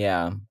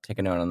 Yeah. Take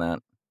a note on that.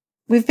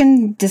 We've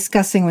been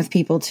discussing with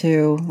people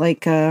too,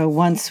 like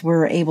once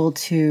we're able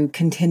to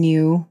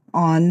continue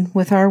on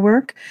with our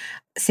work,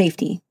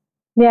 safety.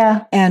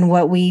 Yeah. And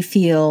what we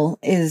feel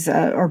is,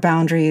 or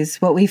boundaries,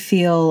 what we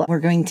feel we're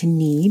going to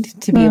need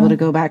to be able to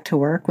go back to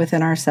work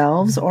within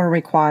ourselves or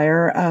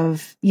require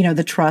of,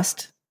 the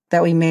trust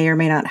that we may or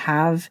may not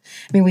have.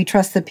 I mean, we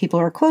trust that people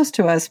are close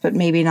to us, but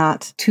maybe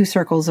not 2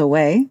 circles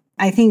away.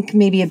 I think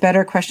maybe a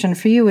better question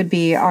for you would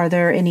be, are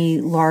there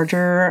any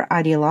larger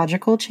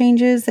ideological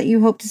changes that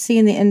you hope to see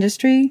in the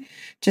industry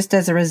just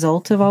as a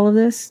result of all of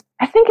this?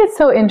 I think it's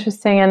so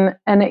interesting,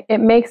 and it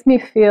makes me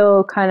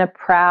feel kind of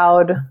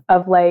proud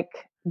of like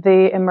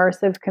the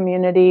immersive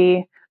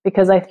community,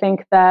 because I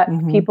think that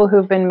people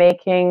who've been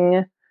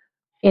making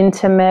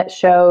intimate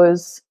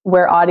shows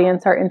where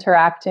audience are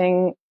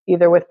interacting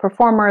either with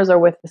performers or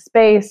with the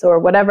space or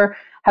whatever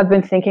have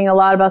been thinking a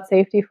lot about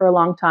safety for a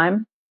long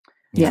time.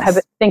 Yes. Have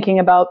been thinking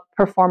about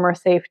performer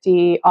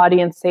safety,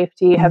 audience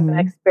safety, have been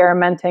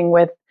experimenting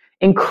with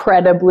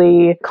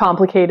incredibly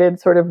complicated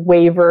sort of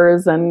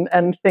waivers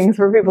and things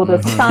for people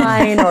to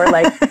sign, or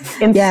like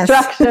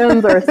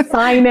instructions or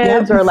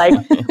signage, or like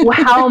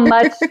how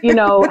much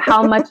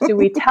do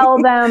we tell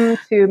them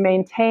to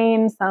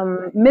maintain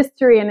some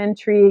mystery and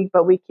intrigue,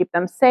 but we keep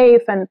them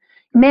safe. And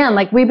man,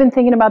 like we've been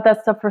thinking about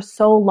that stuff for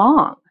so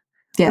long.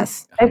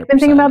 Yes. 100%. I've been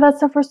thinking about that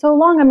stuff for so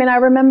long. I mean, I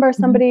remember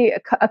somebody,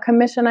 a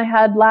commission I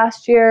had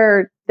last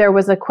year, there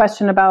was a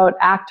question about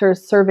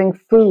actors serving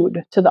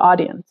food to the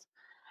audience.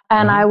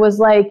 And I was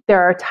like,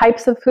 there are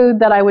types of food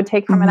that I would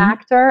take from an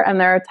actor, and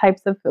there are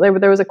types of, there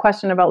was a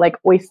question about like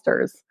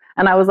oysters.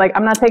 And I was like,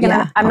 I'm not taking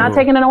not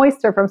taking an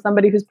oyster from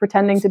somebody who's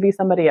pretending to be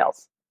somebody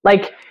else.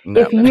 Like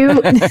if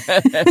you,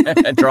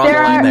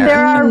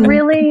 there are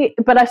really,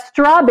 but a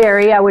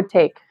strawberry I would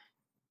take.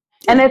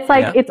 And it's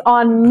like, it's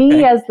on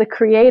me as the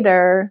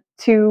creator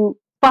to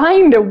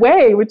find a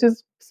way, which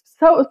is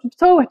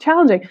so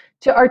challenging,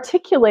 to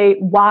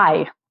articulate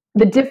why,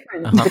 the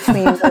difference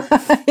between this,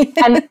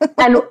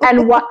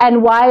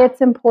 and why it's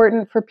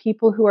important for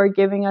people who are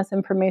giving us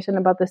information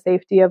about the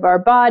safety of our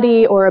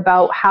body or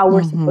about how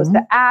we're supposed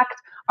to act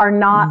are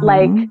not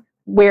like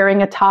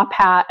wearing a top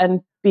hat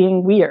and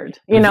being weird,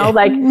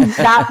 like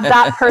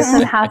that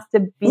person has to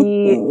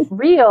be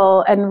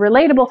real and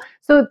relatable.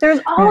 So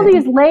there's all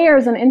these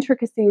layers and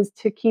intricacies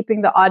to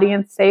keeping the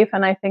audience safe.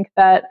 And I think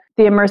that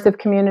the immersive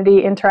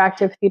community,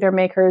 interactive theater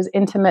makers,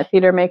 intimate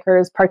theater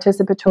makers,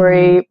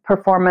 participatory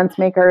performance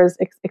makers,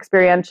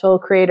 experiential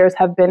creators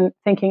have been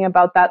thinking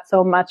about that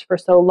so much for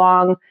so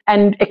long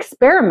and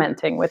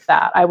experimenting with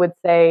that, I would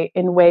say,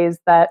 in ways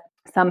that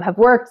some have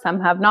worked, some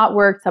have not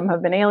worked, some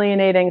have been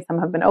alienating, some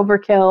have been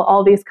overkill,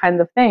 all these kinds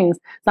of things.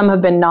 Some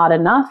have been not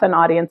enough and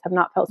audience have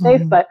not felt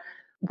safe, but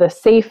the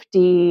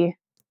safety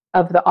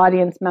of the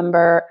audience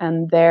member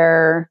and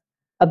their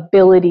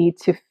ability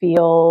to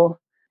feel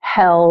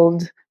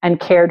held and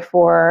cared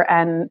for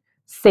and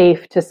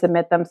safe to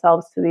submit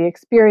themselves to the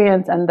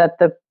experience, and that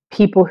the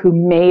people who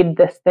made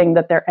this thing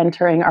that they're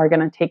entering are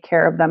going to take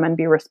care of them and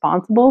be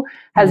responsible,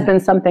 has been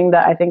something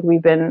that I think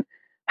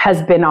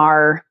has been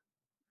our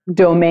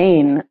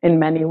domain in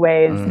many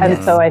ways.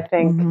 And so I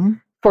think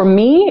for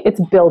me, it's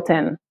built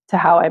in to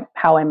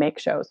how I make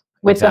shows.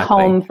 With the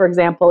home, for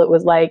example, it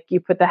was like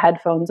you put the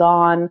headphones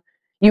on,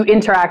 you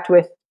interact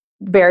with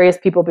various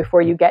people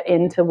before you get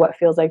into what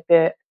feels like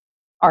the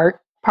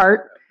art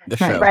part, the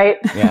show. Right?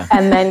 Yeah.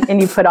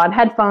 And you put on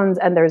headphones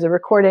and there's a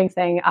recording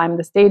saying, I'm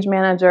the stage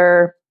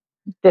manager.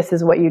 This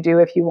is what you do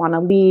if you want to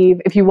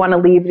leave. If you want to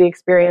leave the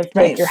experience,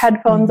 take your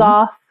headphones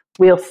off.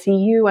 We'll see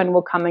you and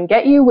we'll come and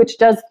get you, which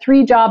does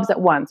 3 jobs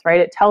at once, right?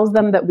 It tells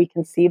them that we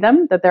can see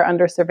them, that they're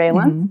under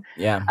surveillance,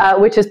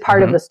 which is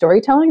part of the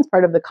storytelling, it's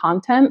part of the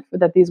content,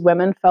 that these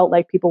women felt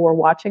like people were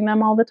watching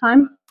them all the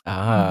time.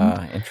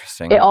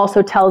 Interesting. It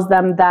also tells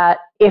them that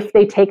if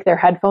they take their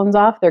headphones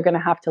off, they're going to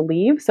have to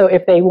leave. So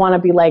if they want to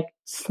be like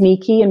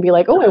sneaky and be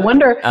like, oh, I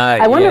wonder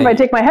if I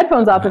take my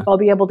headphones off, if I'll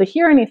be able to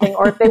hear anything,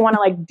 or if they want to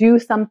like do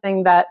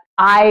something that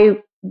I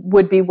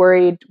would be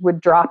worried would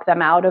drop them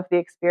out of the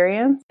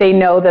experience, they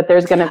know that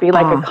there's going to be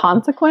like a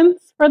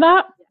consequence for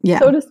that,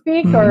 so to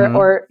speak,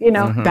 or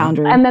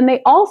boundary. And then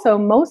they also,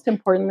 most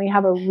importantly,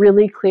 have a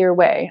really clear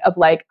way of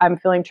like, I'm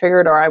feeling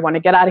triggered or I want to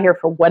get out of here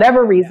for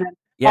whatever reason.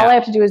 All I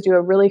have to do is do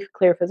a really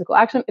clear physical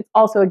action. It's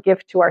also a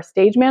gift to our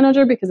stage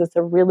manager because it's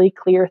a really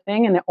clear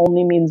thing and it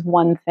only means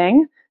one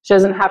thing. She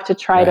doesn't have to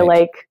try to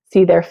like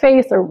see their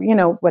face or,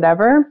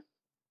 whatever.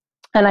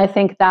 And I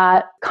think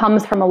that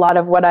comes from a lot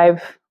of what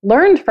I've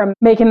learned from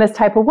making this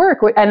type of work.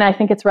 And I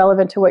think it's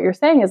relevant to what you're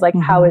saying is like,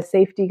 how is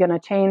safety going to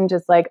change?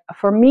 It's like,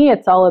 for me,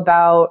 it's all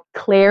about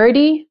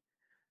clarity,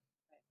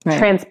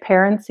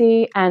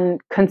 transparency,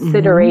 and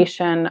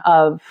consideration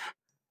of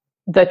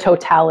the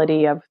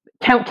totality of,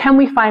 can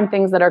we find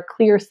things that are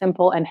clear,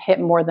 simple, and hit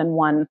more than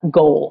one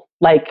goal?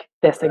 Like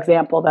this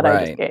example that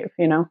I just gave,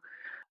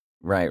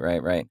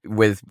 Right.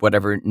 With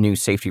whatever new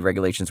safety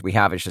regulations we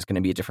have, it's just going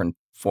to be a different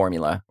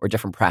formula or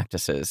different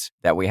practices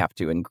that we have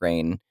to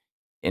ingrain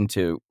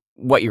into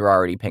what you're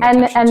already paying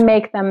attention to. And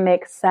make them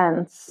make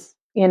sense.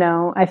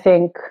 I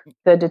think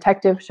the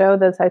detective show,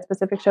 the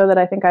site-specific show that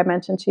I think I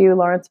mentioned to you,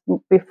 Lawrence,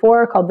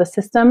 before, called The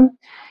System,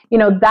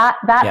 that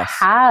Yes.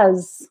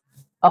 has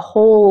a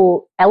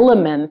whole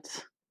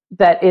element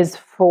that is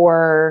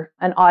for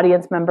an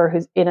audience member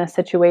who's in a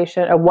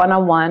situation, a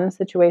one-on-one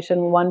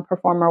situation, one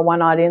performer,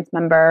 one audience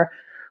member,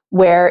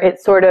 where it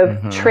sort of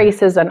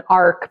traces an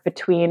arc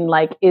between,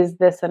 like, is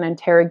this an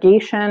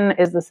interrogation?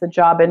 Is this a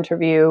job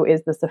interview?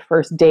 Is this a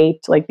first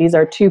date? Like, these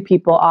are two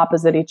people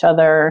opposite each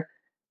other.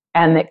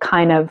 And it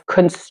kind of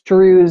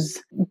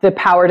construes the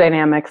power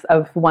dynamics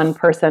of one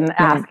person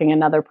asking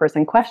another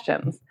person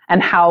questions,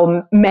 and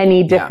how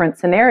many different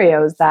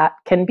scenarios that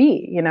can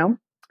be,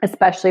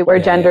 especially where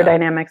gender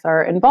dynamics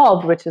are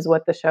involved, which is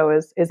what the show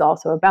is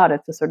also about.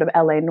 It's a sort of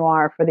LA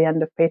noir for the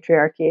end of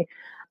patriarchy.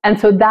 And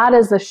so that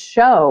is a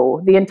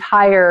show. The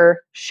entire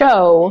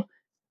show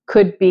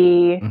could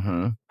be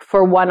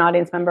for one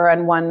audience member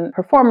and one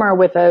performer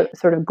with a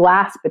sort of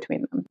glass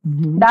between them.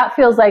 That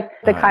feels like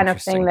the kind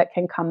of thing that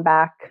can come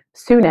back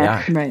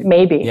soonish,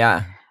 maybe.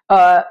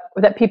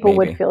 That people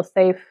would feel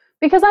safe.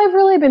 Because I've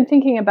really been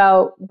thinking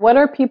about, what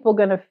are people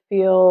going to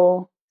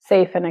feel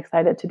safe and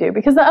excited to do?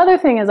 Because the other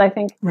thing is, I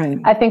think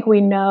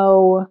we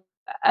know,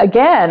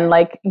 again,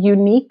 like,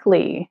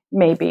 uniquely,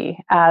 maybe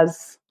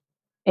as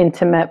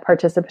intimate,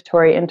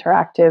 participatory,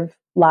 interactive,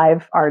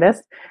 live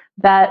artists,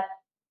 that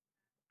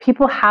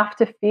people have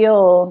to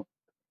feel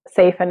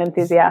safe and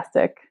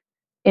enthusiastic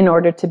in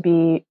order to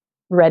be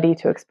ready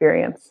to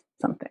experience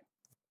something.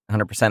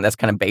 100%. That's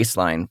kind of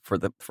baseline for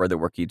the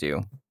work you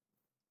do.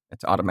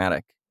 It's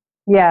automatic.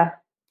 Yeah.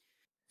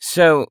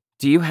 So,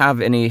 do you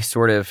have any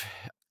sort of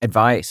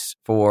advice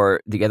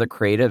for the other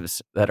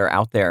creatives that are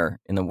out there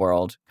in the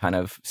world, kind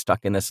of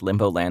stuck in this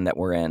limbo land that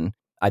we're in?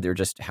 Either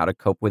just how to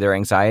cope with their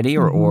anxiety,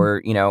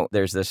 or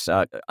there's this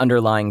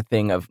underlying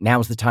thing of,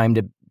 now's the time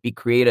to be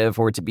creative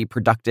or to be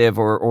productive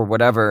or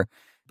whatever.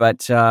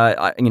 But,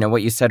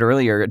 what you said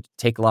earlier,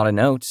 take a lot of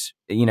notes.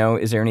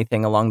 Is there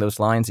anything along those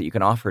lines that you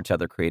can offer to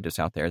other creatives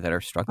out there that are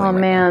struggling? Oh,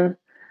 man.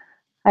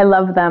 I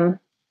love them.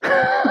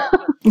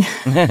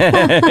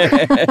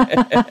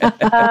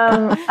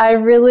 I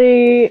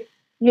really,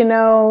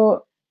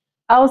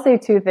 I'll say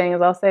two things.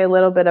 I'll say a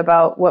little bit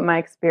about what my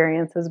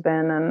experience has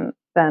been, and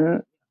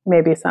then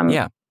maybe some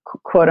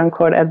quote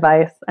unquote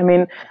advice. I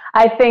mean,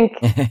 I think,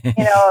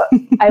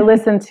 I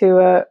listened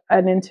to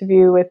an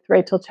interview with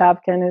Rachel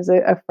Chavkin, who's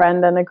a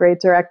friend and a great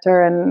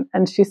director.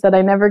 And she said,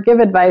 I never give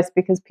advice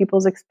because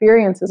people's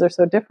experiences are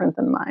so different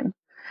than mine.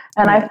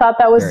 And I thought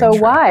that was so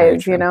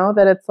wise,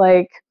 that it's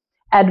like,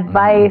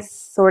 advice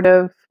sort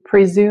of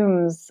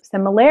presumes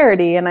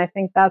similarity. And I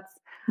think that's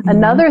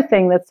another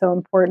thing that's so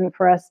important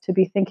for us to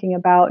be thinking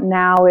about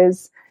now,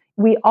 is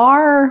we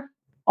are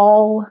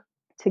all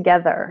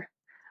together,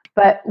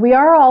 but we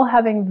are all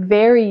having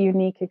very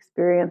unique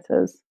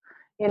experiences,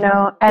 and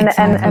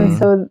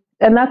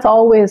that's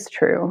always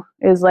true,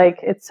 is like,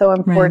 it's so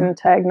important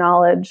to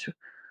acknowledge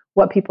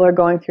what people are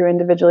going through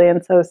individually.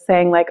 And so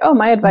saying, like, oh,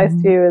 my advice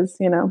to you is,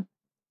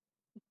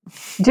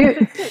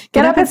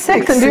 get up at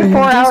 6 and do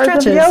 4 hours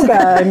of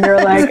yoga. And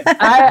you're like,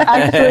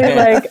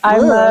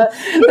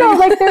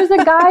 there's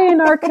a guy in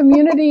our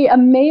community,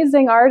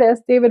 amazing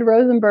artist, David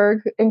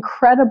Rosenberg,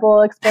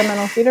 incredible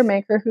experimental theater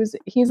maker,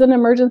 he's an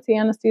emergency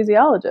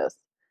anesthesiologist.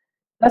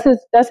 That's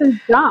his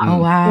job. Oh,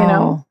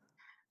 wow.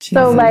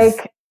 So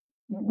like,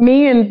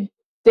 me and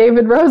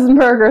David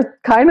Rosenberg are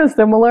kind of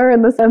similar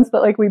in the sense that,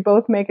 like, we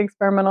both make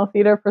experimental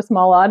theater for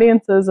small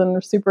audiences and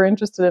are super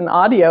interested in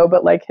audio,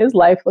 but like, his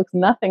life looks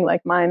nothing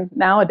like mine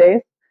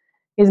nowadays.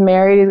 He's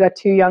married, he's got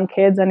 2 young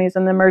kids, and he's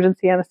an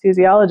emergency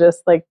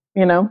anesthesiologist,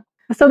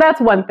 So that's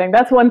one thing.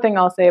 That's one thing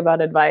I'll say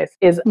about advice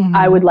is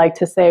I would like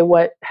to say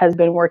what has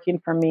been working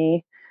for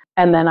me,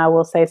 and then I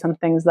will say some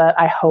things that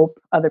I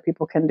hope other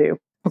people can do.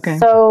 Okay.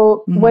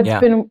 So what's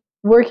been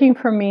working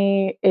for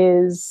me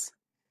is,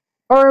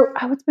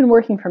 what's been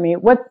working for me?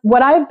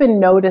 What I've been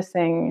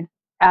noticing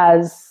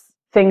as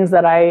things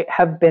that I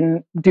have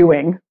been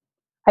doing,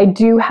 I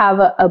do have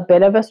a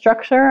bit of a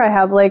structure. I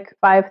have like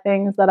 5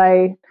 things that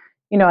I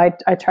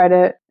try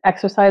to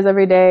exercise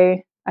every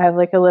day. I have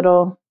like a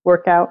little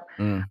workout.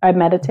 I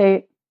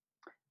meditate.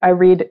 I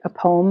read a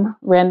poem,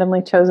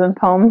 randomly chosen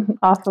poem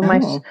off of my.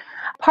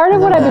 Part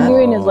of what I've been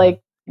doing is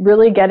like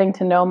really getting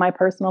to know my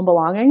personal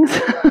belongings.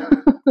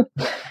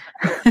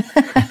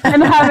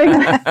 And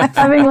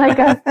having like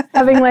a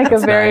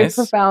very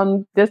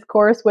profound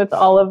discourse with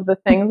all of the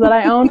things that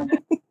I own.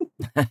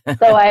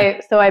 So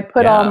I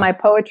put all my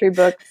poetry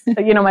books,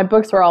 my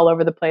books are all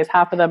over the place.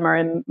 Half of them are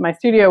in my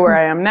studio where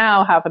I am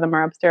now. Half of them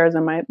are upstairs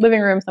in my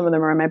living room. Some of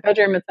them are in my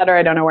bedroom, etc.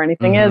 I don't know where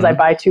anything is. I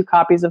buy 2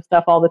 copies of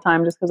stuff all the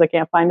time just because I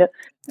can't find it.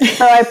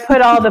 So I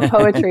put all the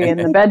poetry in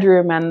the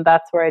bedroom, and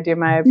that's where I do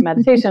my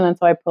meditation. And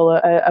so I pull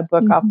a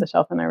book off the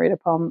shelf and I read a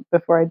poem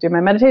before I do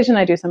my meditation.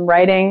 I do some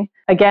writing.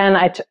 Again,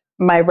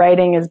 my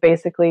writing is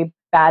basically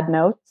bad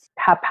notes.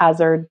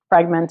 haphazard,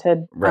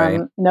 fragmented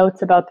Right.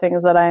 notes about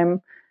things that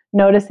I'm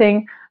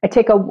noticing. I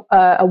take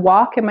a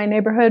walk in my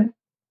neighborhood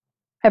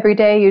every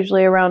day,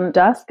 usually around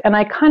dusk. And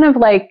I kind of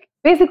like,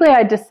 basically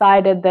I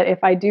decided that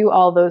if I do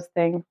all those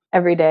things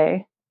every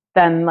day,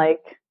 then I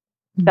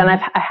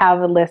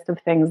have a list of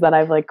things that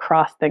I've like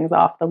crossed things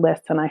off the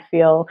list. And I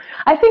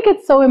think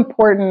it's so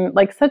important,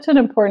 like such an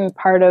important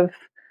part of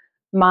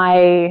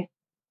my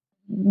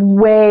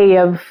way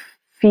of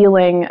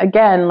feeling,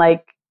 again,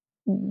 like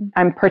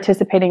I'm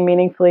participating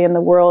meaningfully in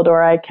the world,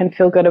 or I can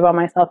feel good about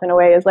myself in a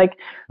way, is like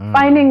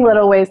finding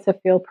little ways to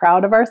feel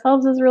proud of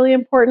ourselves is really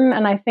important.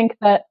 And I think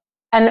that,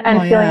 and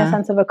feeling a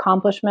sense of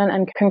accomplishment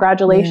and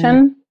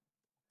congratulation.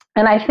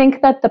 Yeah. And I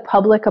think that the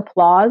public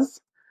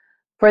applause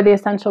for the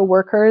essential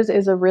workers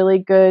is a really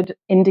good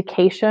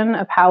indication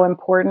of how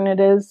important it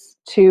is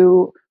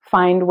to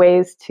find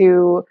ways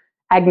to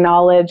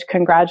acknowledge,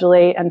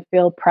 congratulate, and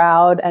feel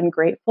proud and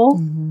grateful.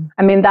 Mm-hmm.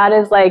 I mean, that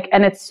is like,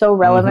 and it's so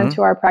relevant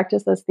to our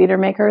practice as theater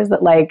makers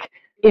that like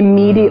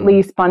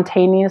immediately,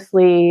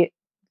 spontaneously,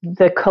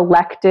 the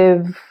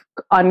collective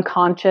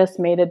unconscious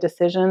made a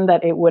decision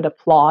that it would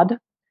applaud.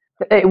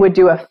 It would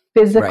do a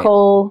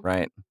physical,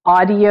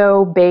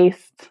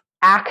 audio-based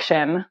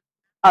action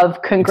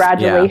of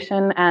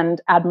congratulation and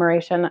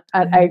admiration,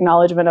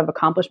 acknowledgement of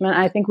accomplishment.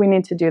 I think we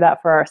need to do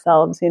that for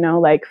ourselves,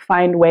 like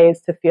find ways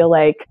to feel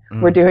like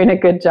we're doing a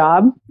good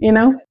job,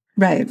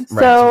 Right.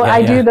 So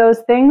I do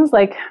those things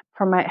like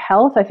for my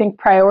health. I think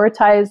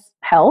prioritize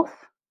health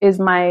is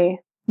my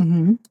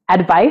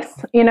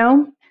advice,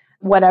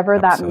 whatever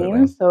that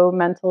means. So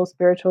mental,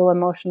 spiritual,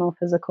 emotional,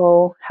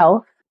 physical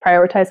health,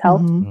 prioritize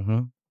health,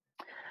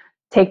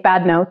 take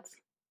bad notes.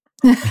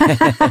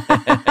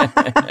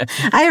 I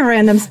have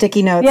random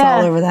sticky notes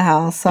all over the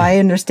house, so I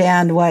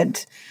understand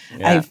what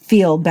I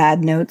feel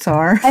bad notes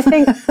are. I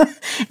think,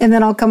 and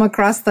then I'll come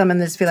across them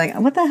and just be like,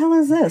 "What the hell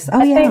is this?"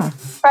 Oh, I think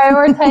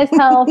prioritize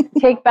health,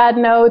 take bad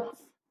notes,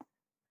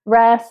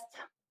 rest,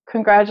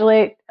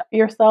 congratulate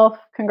yourself,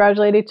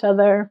 congratulate each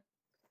other,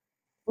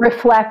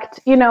 reflect.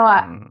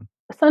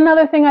 So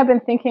another thing I've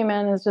been thinking,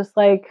 man, is just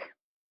like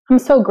I'm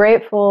so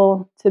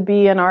grateful to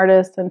be an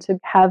artist and to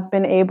have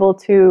been able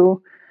to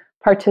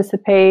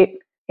participate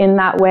in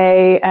that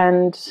way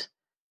and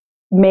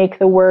make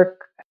the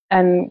work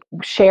and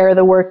share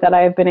the work that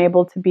I've been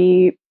able to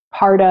be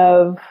part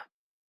of.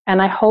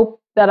 And I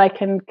hope that I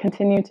can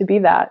continue to be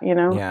that,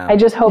 I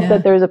just hope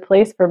that there's a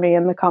place for me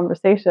in the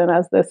conversation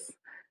as this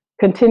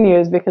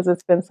continues, because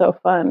it's been so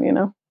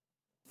fun,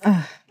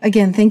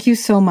 Again, thank you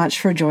so much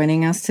for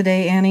joining us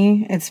today,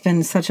 Annie. It's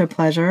been such a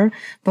pleasure.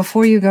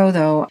 Before you go,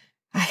 though,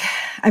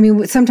 I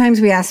mean,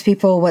 sometimes we ask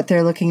people what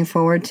they're looking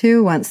forward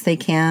to once they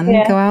can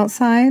go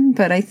outside.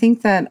 But I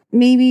think that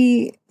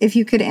maybe if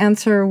you could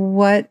answer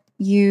what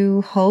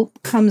you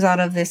hope comes out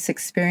of this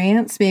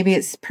experience, maybe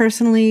it's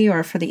personally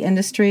or for the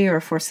industry or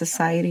for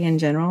society in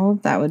general,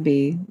 that would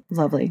be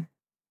lovely.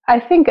 I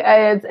think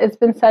it's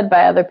been said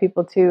by other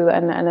people too,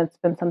 and it's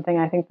been something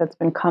I think that's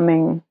been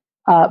coming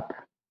up.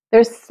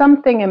 There's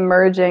something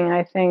emerging,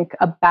 I think,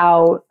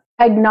 about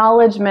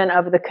acknowledgement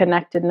of the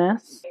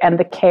connectedness and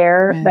the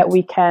care that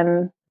we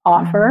can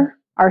offer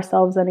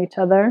ourselves and each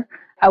other.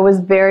 I was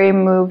very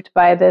moved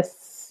by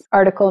this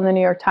article in the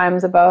New York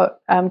Times about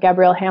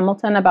Gabrielle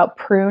Hamilton about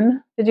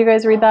Prune. Did you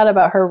guys read that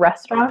about her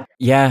restaurant?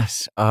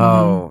 Yes.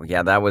 Oh,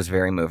 yeah, that was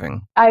very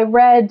moving. I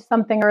read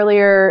something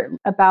earlier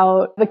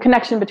about the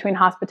connection between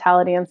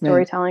hospitality and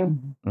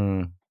storytelling.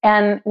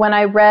 And when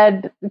I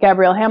read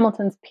Gabrielle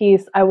Hamilton's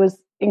piece, I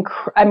was,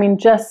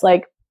 just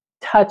like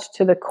touched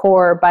to the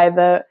core by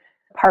the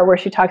part where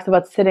she talks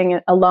about sitting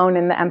alone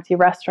in the empty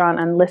restaurant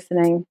and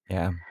listening,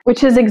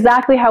 which is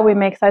exactly how we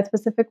make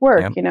site-specific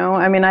work.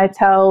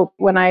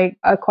 When I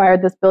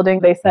acquired this building,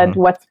 they said,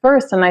 what's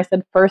first? And I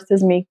said, first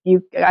is me.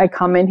 I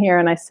come in here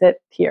and I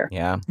sit here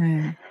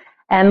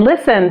and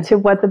listen to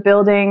what the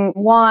building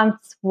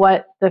wants,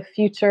 what the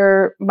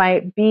future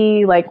might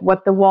be, like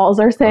what the walls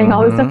are saying,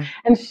 all this stuff.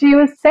 And she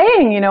was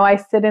saying, I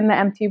sit in the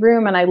empty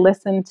room and I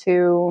listen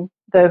to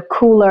the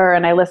cooler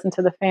and I listen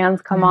to the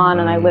fans come on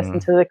and I listen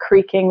to the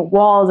creaking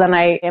walls and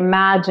I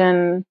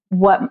imagine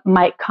what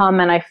might come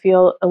and I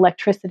feel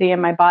electricity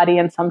in my body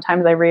and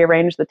sometimes I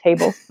rearrange the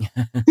tables.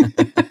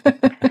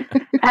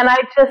 And I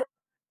just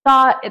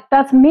thought,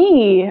 that's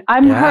me.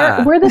 I'm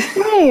her. We're the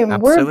same.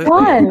 We're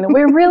one.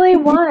 We're really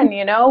one,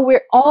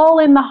 We're all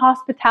in the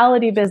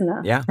hospitality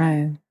business. Yeah.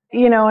 Right.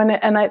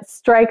 And it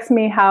strikes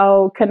me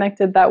how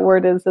connected that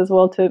word is as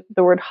well to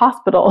the word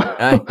hospital.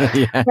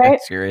 Right?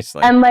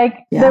 Seriously. And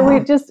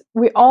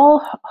we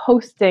all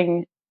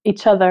hosting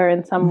each other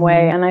in some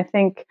way. And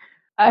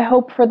I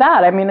hope for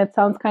that. I mean, it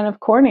sounds kind of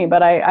corny,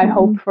 but I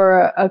hope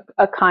for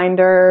a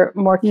kinder,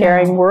 more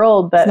caring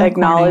world that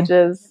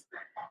acknowledges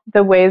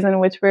the ways in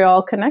which we're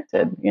all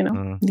connected,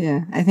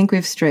 Yeah, I think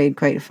we've strayed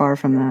quite far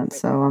from that.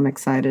 So I'm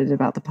excited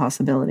about the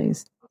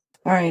possibilities.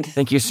 All right.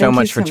 Thank you so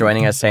much for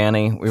joining us,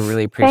 Annie. We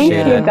really appreciate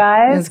it. Thank you,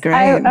 guys. It was great.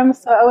 I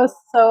was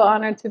so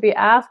honored to be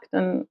asked,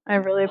 and I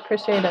really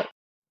appreciate it.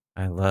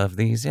 I love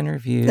these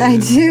interviews. I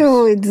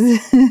do.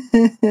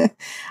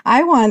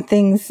 I want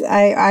things.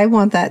 I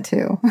want that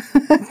too.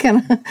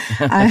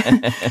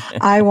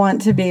 I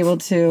want to be able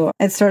to.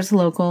 It starts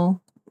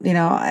local. We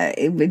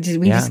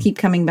just keep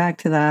coming back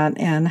to that,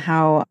 and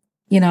how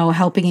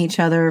helping each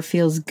other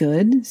feels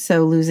good.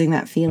 So losing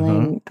that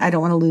feeling, I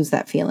don't want to lose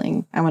that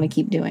feeling. I want to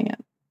keep doing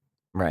it.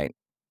 Right.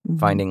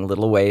 Finding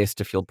little ways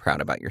to feel proud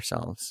about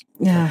yourselves.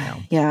 Yeah.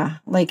 Right yeah.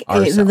 Like,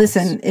 Ourselves.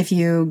 Listen, if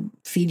you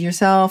feed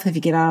yourself, if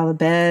you get out of the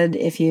bed,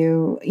 if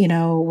you,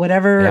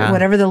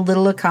 whatever the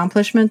little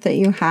accomplishment that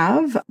you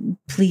have,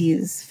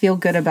 please feel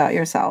good about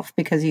yourself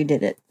because you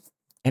did it.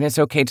 And it's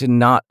okay to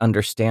not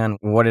understand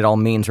what it all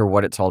means or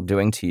what it's all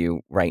doing to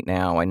you right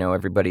now. I know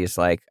everybody is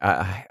like,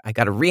 I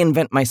got to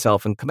reinvent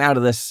myself and come out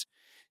of this,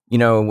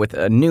 with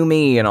a new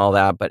me and all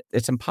that. But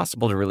it's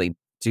impossible to really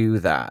do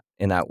that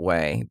in that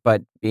way.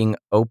 But being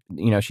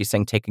open, she's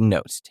saying taking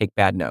notes, take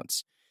bad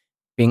notes,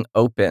 being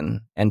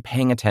open and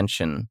paying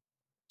attention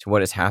to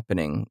what is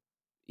happening,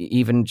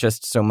 even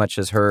just so much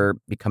as her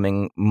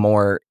becoming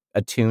more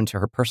attuned to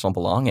her personal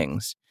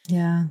belongings.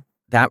 Yeah.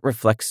 That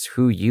reflects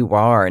who you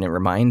are, and it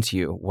reminds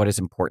you what is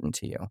important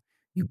to you.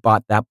 You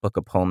bought that book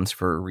of poems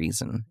for a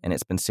reason, and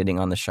it's been sitting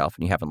on the shelf,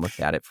 and you haven't looked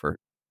at it for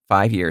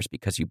 5 years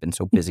because you've been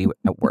so busy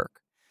at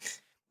work.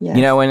 Yes.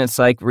 And it's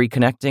like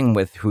reconnecting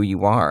with who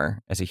you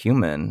are as a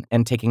human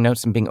and taking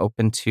notes and being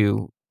open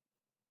to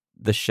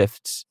the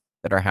shifts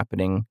that are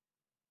happening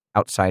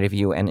outside of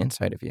you and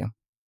inside of you.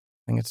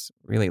 I think it's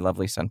really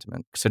lovely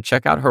sentiment. So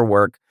check out her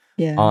work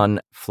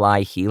on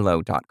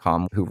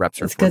flyhelo.com, who reps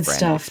her for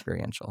brand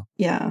experiential.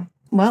 Yeah.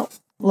 Well,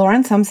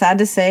 Lawrence, I'm sad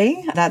to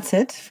say that's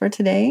it for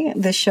today.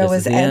 The show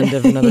is the end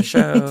of another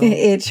show.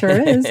 It sure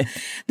is.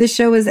 The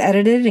show is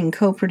edited and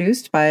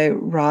co-produced by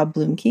Rob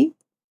Blumke.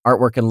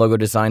 Artwork and logo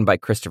design by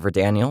Christopher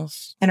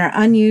Daniels. And our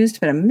unused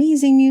but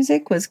amazing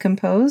music was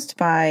composed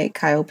by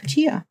Kyle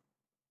Pachia.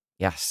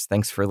 Yes,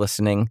 thanks for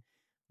listening.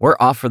 We're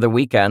off for the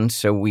weekend,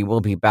 so we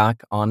will be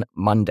back on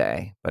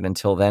Monday. But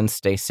until then,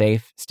 stay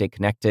safe, stay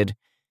connected,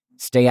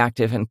 stay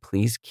active, and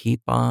please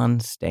keep on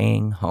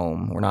staying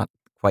home. We're not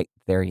quite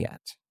there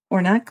yet.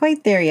 We're not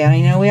quite there yet.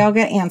 I know we all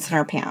get ants in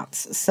our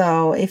pants.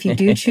 So if you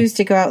do choose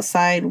to go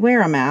outside,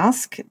 wear a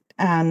mask.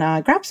 And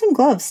grab some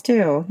gloves,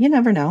 too. You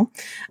never know.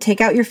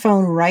 Take out your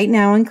phone right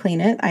now and clean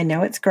it. I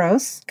know it's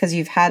gross because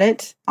you've had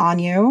it on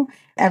you,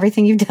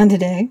 everything you've done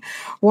today.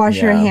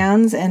 Wash your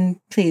hands and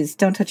please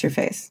don't touch your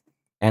face.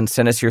 And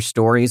send us your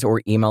stories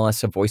or email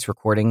us a voice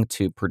recording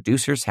to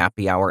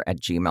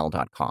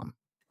producershappyhour@gmail.com.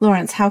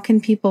 Lawrence, how can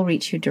people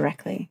reach you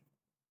directly?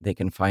 They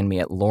can find me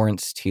at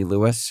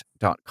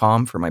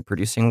lawrencetlouis.com for my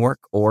producing work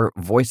or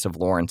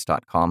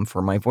voiceoflawrence.com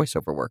for my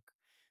voiceover work.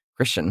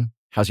 Christian,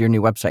 how's your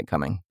new website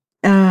coming?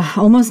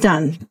 Almost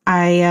done.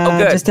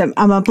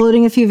 I'm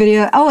uploading a few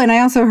videos. Oh, and I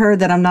also heard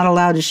that I'm not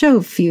allowed to show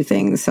a few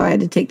things, so I had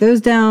to take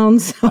those down.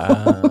 So,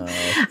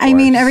 I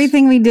mean,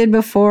 everything we did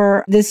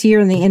before this year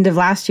and the end of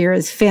last year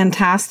is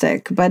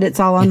fantastic, but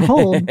it's all on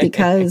hold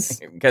because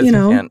you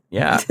can't,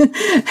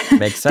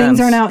 makes sense.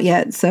 Things aren't out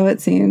yet, so it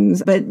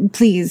seems. But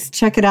please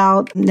check it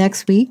out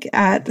next week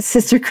at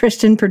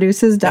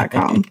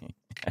sisterchristianproduces.com.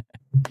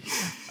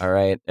 All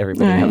right,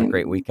 everybody, have a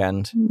great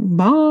weekend.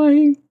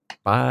 Bye.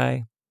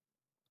 Bye.